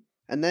question,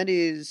 and that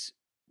is,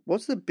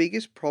 what's the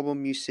biggest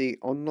problem you see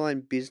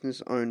online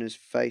business owners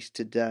face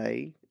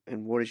today,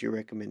 and what is your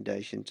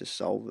recommendation to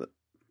solve it?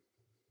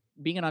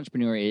 Being an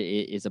entrepreneur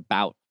is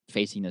about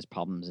facing those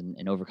problems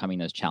and overcoming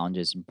those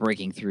challenges and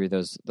breaking through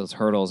those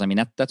hurdles. I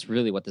mean, that's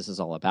really what this is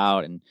all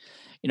about. And,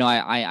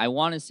 I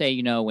want to say,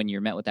 when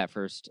you're met with that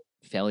first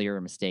failure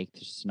or mistake, to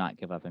just not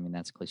give up. I mean,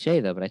 that's cliche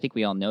though, but I think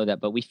we all know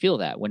that, but we feel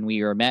that when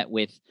we are met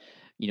with,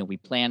 we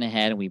plan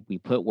ahead and we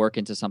put work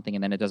into something,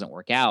 and then it doesn't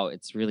work out,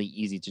 it's really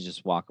easy to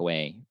just walk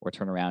away or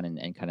turn around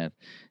and kind of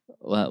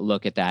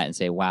look at that and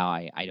say, wow,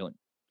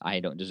 I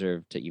don't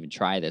deserve to even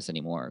try this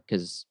anymore.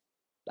 Because,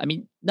 I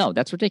mean, no,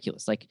 that's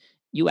ridiculous. Like,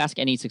 you ask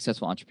any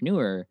successful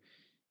entrepreneur,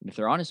 and if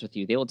they're honest with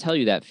you, they will tell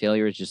you that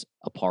failure is just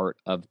a part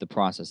of the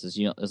process.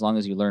 As long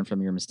as you learn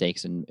from your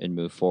mistakes and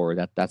move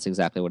forward, that's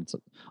exactly what it's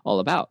all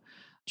about.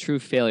 True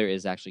failure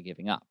is actually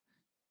giving up.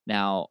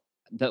 Now,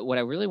 what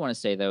I really want to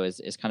say, though,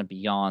 is kind of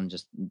beyond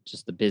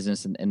just the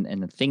business,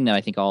 and the thing that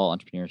I think all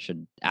entrepreneurs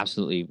should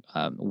absolutely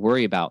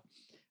worry about,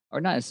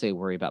 or not necessarily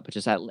worry about, but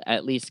just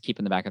at least keep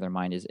in the back of their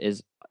mind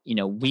is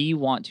we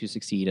want to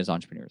succeed as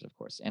entrepreneurs, of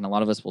course, and a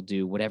lot of us will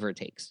do whatever it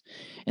takes.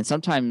 And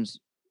sometimes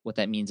what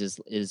that means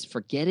is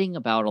forgetting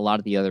about a lot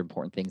of the other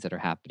important things that are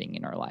happening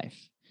in our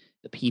life,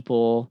 the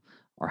people,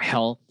 our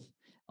health,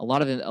 a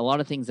lot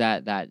of things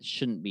that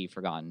shouldn't be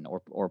forgotten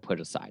or put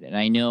aside. And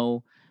I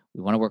know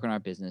we want to work on our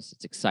business.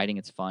 It's exciting.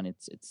 It's fun.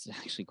 It's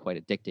actually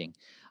quite addicting.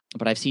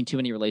 But I've seen too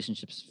many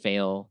relationships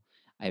fail.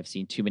 I've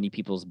seen too many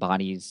people's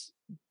bodies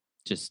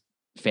just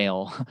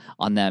fail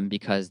on them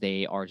because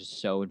they are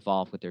just so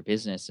involved with their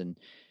business. And,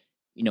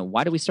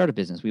 why do we start a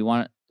business? We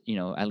want,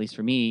 at least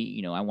for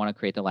me, I want to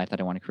create the life that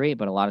I want to create.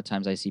 But a lot of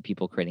times I see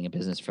people creating a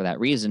business for that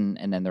reason,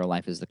 and then their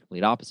life is the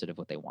complete opposite of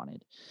what they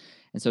wanted.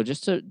 And so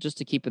just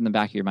to keep in the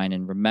back of your mind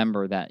and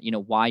remember that,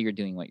 why you're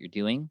doing what you're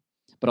doing,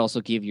 but also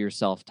give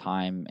yourself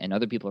time and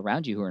other people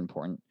around you who are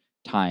important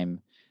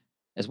time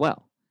as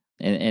well.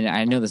 And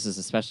I know this is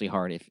especially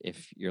hard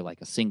if you're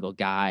like a single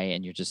guy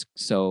and you're just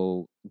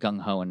so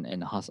gung-ho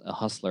and a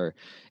hustler.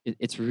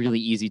 It's really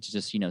easy to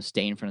just,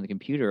 stay in front of the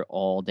computer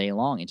all day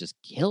long and just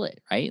kill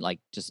it, right? Like,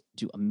 just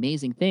do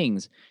amazing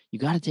things. You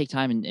got to take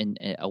time and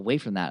away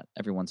from that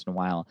every once in a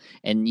while.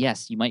 And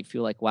yes, you might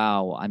feel like,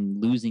 wow, I'm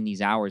losing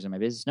these hours in my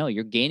business. No,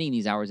 you're gaining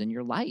these hours in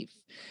your life.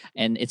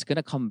 And it's going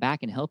to come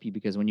back and help you,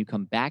 because when you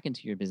come back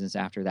into your business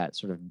after that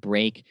sort of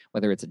break,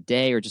 whether it's a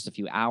day or just a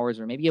few hours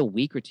or maybe a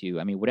week or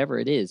two, I mean, whatever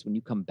it is, when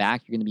you come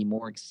back, you're going to be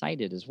more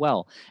excited as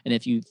well. And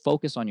if you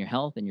focus on your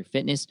health and your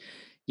fitness,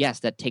 yes,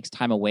 that takes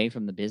time away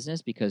from the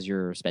business because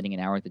you're spending an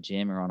hour at the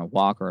gym or on a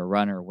walk or a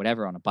run or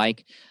whatever on a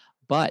bike,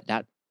 but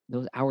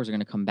those hours are going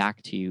to come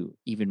back to you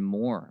even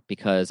more,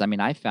 because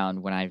I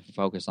found when I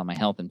focus on my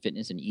health and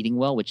fitness and eating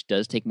well, which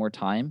does take more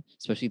time,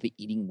 especially the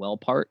eating well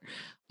part,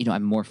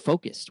 I'm more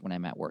focused when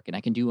I'm at work, and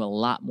I can do a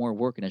lot more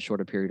work in a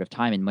shorter period of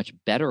time and much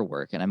better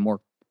work, and I'm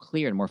more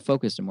clear and more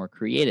focused and more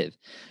creative.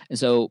 And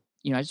so,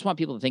 I just want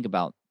people to think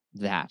about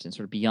that and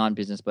sort of beyond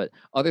business, but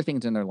other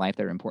things in their life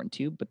that are important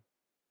too, but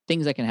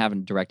things that can have a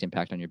direct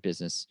impact on your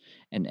business,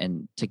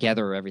 and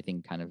together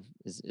everything kind of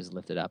is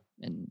lifted up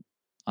and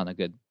on a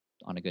good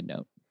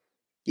note.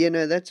 Yeah,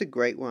 no, that's a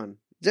great one.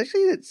 That's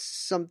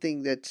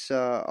something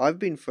that I've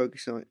been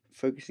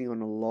focusing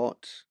on a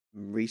lot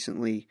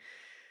recently,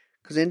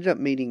 because I ended up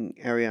meeting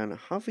Arianna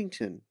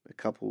Huffington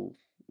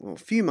a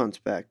few months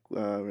back,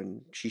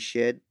 and she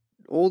shared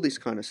all this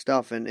kind of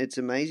stuff, and it's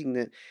amazing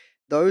that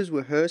those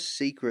were her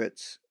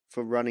secrets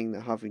for running the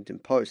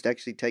Huffington Post,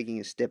 actually taking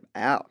a step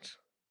out.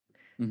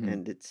 Mm-hmm.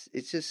 And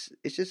it's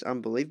just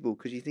unbelievable,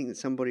 because you think that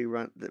somebody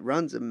that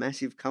runs a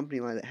massive company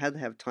like that, how they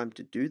have time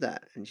to do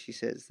that. And she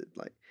says that,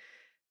 like,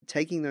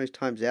 taking those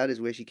times out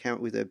is where she came up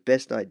with her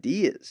best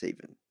ideas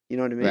even, You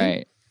know what I mean?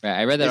 Right.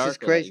 I read that This is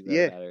article crazy. that you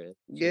Yeah. wrote about her.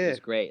 It was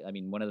great. I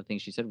mean, one of the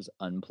things she said was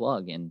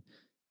unplug, and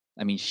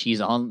I mean, she's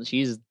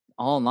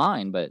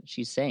online, but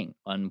she's saying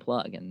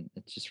unplug, and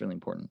it's just really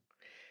important.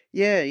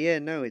 Yeah.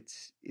 No,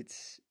 it's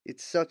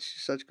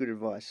such good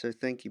advice. So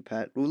thank you,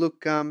 Pat. Well,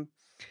 look,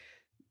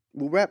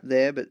 we'll wrap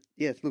there, but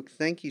yeah, look,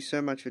 thank you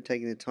so much for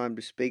taking the time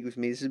to speak with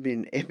me. This has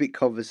been an epic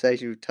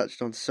conversation. We've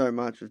touched on so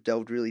much. We've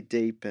delved really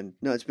deep, and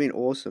no, it's been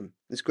awesome.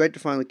 It's great to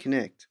finally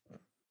connect.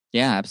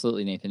 Yeah,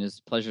 absolutely, Nathan. It's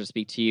a pleasure to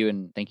speak to you,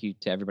 and thank you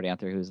to everybody out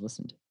there who's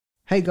listened.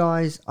 Hey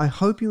guys, I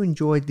hope you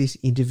enjoyed this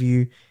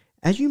interview.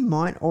 As you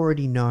might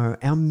already know,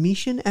 our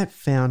mission at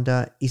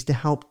Founder is to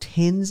help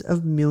tens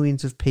of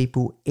millions of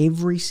people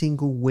every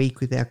single week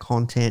with our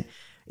content,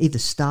 either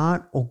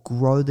start or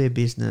grow their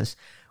business,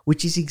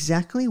 which is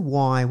exactly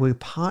why we're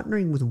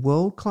partnering with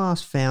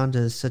world-class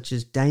founders such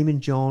as Damon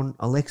John,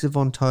 Alexa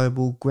Von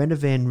Tobel, Greta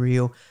Van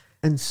Riel,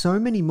 and so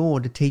many more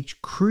to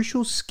teach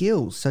crucial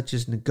skills such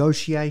as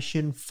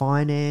negotiation,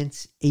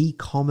 finance,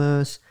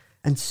 e-commerce,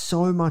 and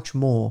so much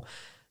more.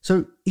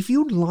 So if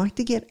you'd like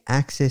to get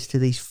access to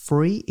these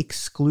free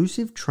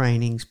exclusive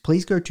trainings,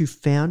 please go to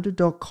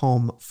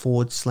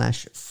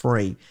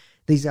founder.com/free.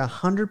 These are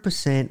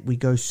 100%. We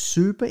go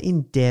super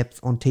in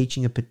depth on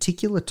teaching a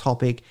particular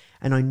topic,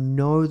 and I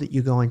know that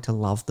you're going to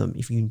love them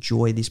if you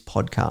enjoy this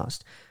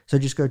podcast. So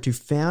just go to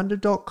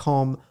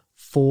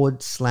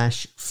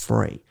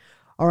founder.com/free.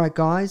 All right,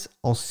 guys,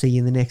 I'll see you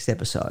in the next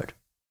episode.